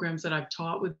 the programs that I've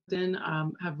taught within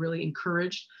have really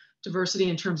encouraged diversity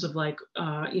in terms of like,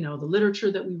 you know, the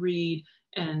literature that we read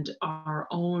and our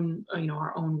own,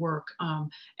 our own work,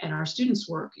 and our students'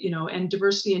 work, and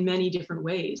diversity in many different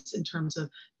ways in terms of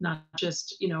not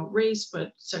just, race,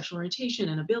 but sexual orientation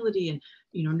and ability and,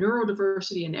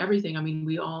 neurodiversity and everything. I mean,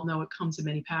 we all know it comes in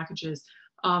many packages.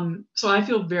 So I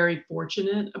feel very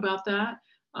fortunate about that,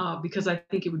 because I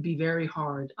think it would be very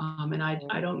hard. And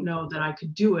I don't know that I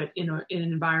could do it in an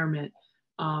environment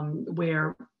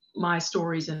where my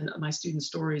stories and my students'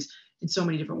 stories in so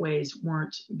many different ways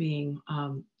weren't being,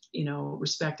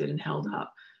 respected and held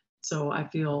up. So I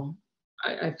feel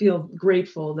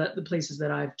grateful that the places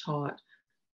that I've taught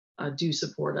do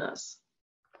support us.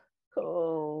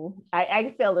 Cool.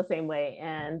 I feel the same way,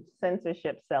 and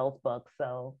censorship sells books.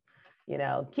 So,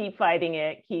 keep fighting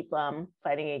it, keep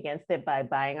fighting against it by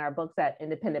buying our books at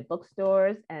independent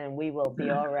bookstores, and we will be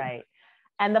all right.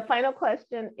 And the final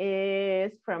question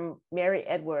is from Mary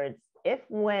Edwards.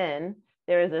 When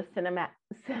there is a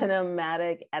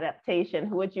cinematic adaptation,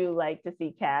 who would you like to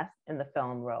see cast in the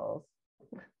film roles?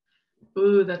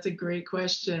 Ooh, that's a great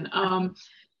question.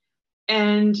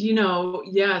 And,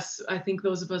 yes, I think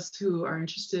those of us who are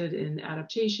interested in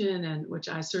adaptation, and which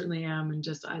I certainly am, and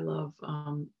I love,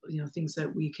 things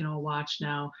that we can all watch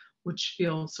now, which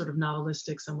feel sort of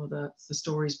novelistic, some of the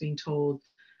stories being told.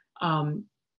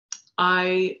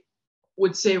 I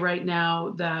would say right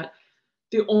now that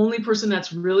the only person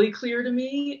that's really clear to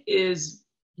me is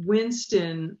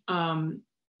Winston.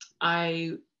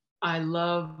 I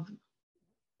love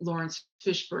Lawrence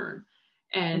Fishburne,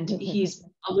 and he's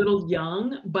a little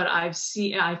young, but I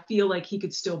feel like he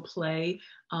could still play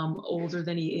older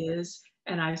than he is.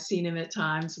 And I've seen him at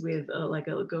times with like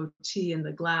a goatee and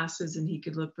the glasses, and he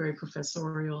could look very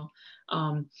professorial.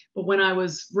 But when I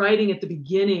was writing at the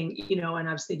beginning, and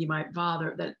I was thinking my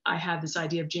father, that I had this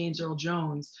idea of James Earl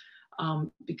Jones,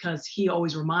 because he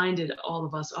always reminded all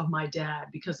of us of my dad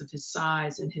because of his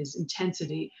size and his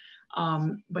intensity.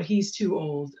 But he's too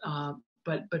old.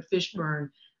 But Fishburne,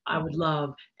 I would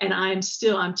love. And I'm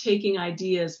taking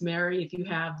ideas, Mary, if you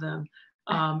have them,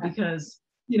 because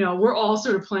we're all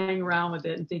sort of playing around with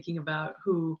it and thinking about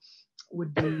who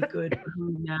would be good for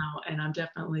who now. And I'm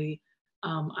definitely,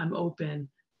 I'm open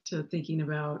to thinking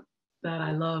about that.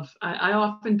 I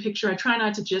often I try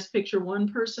not to just picture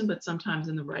one person, but sometimes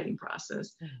in the writing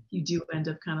process, you do end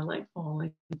up kind of like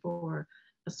falling for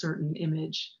a certain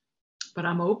image, but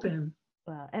I'm open.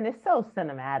 Well, and it's so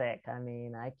cinematic. I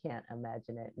mean, I can't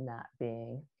imagine it not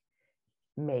being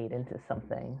made into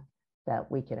something that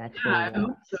we can actually. Yeah, I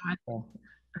hope so.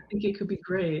 I think it could be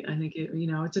great. I think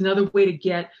it's another way to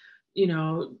get,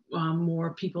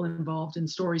 more people involved in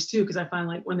stories too. Because I find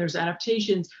like when there's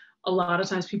adaptations, a lot of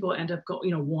times people end up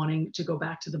wanting to go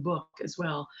back to the book as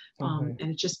well. And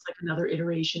it's just like another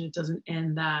iteration. It doesn't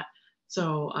end that.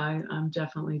 So I'm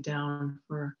definitely down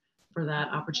for that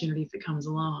opportunity if it comes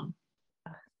along.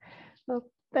 Well,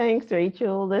 thanks,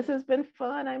 Rachel. This has been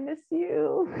fun. I miss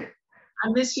you. I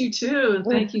miss you too, and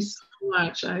thank you so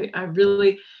much. I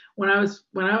really, when I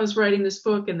was writing this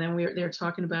book, and then they were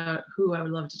talking about who I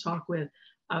would love to talk with,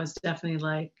 I was definitely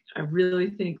like, I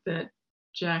really think that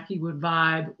Jackie would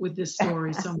vibe with this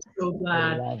story. So I'm so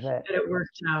glad that it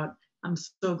worked out. I'm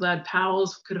so glad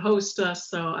Powell's could host us.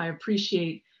 So I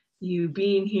appreciate you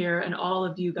being here, and all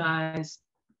of you guys.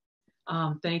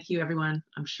 Thank you, everyone.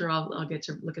 I'm sure I'll get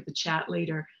to look at the chat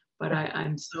later, but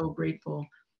I'm so grateful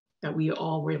that we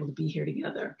all were able to be here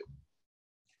together.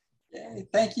 Yay,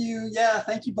 thank you. Yeah,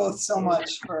 thank you both so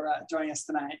much for joining us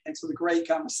tonight. Thanks for the great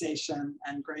conversation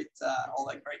and all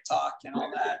that great talk and all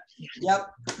that.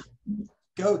 Yep.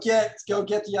 Go get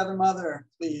The Other Mother,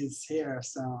 please, here.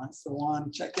 So that's the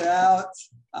one. Check it out.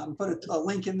 Put a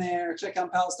link in there. Check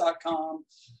out powells.com.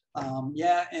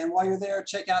 Yeah, and while you're there,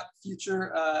 check out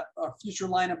our future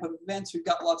lineup of events. We've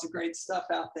got lots of great stuff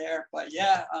out there. But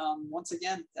yeah, once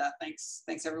again, thanks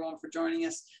everyone for joining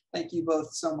us. Thank you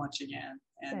both so much again.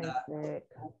 And thanks, Nick.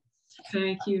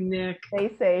 Thank you, Nick. Stay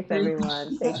safe,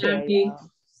 everyone. Take care. Thank you,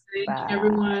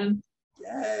 everyone.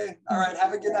 Yay. All right,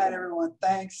 have a good night, everyone.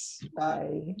 Thanks.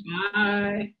 Bye.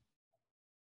 Bye.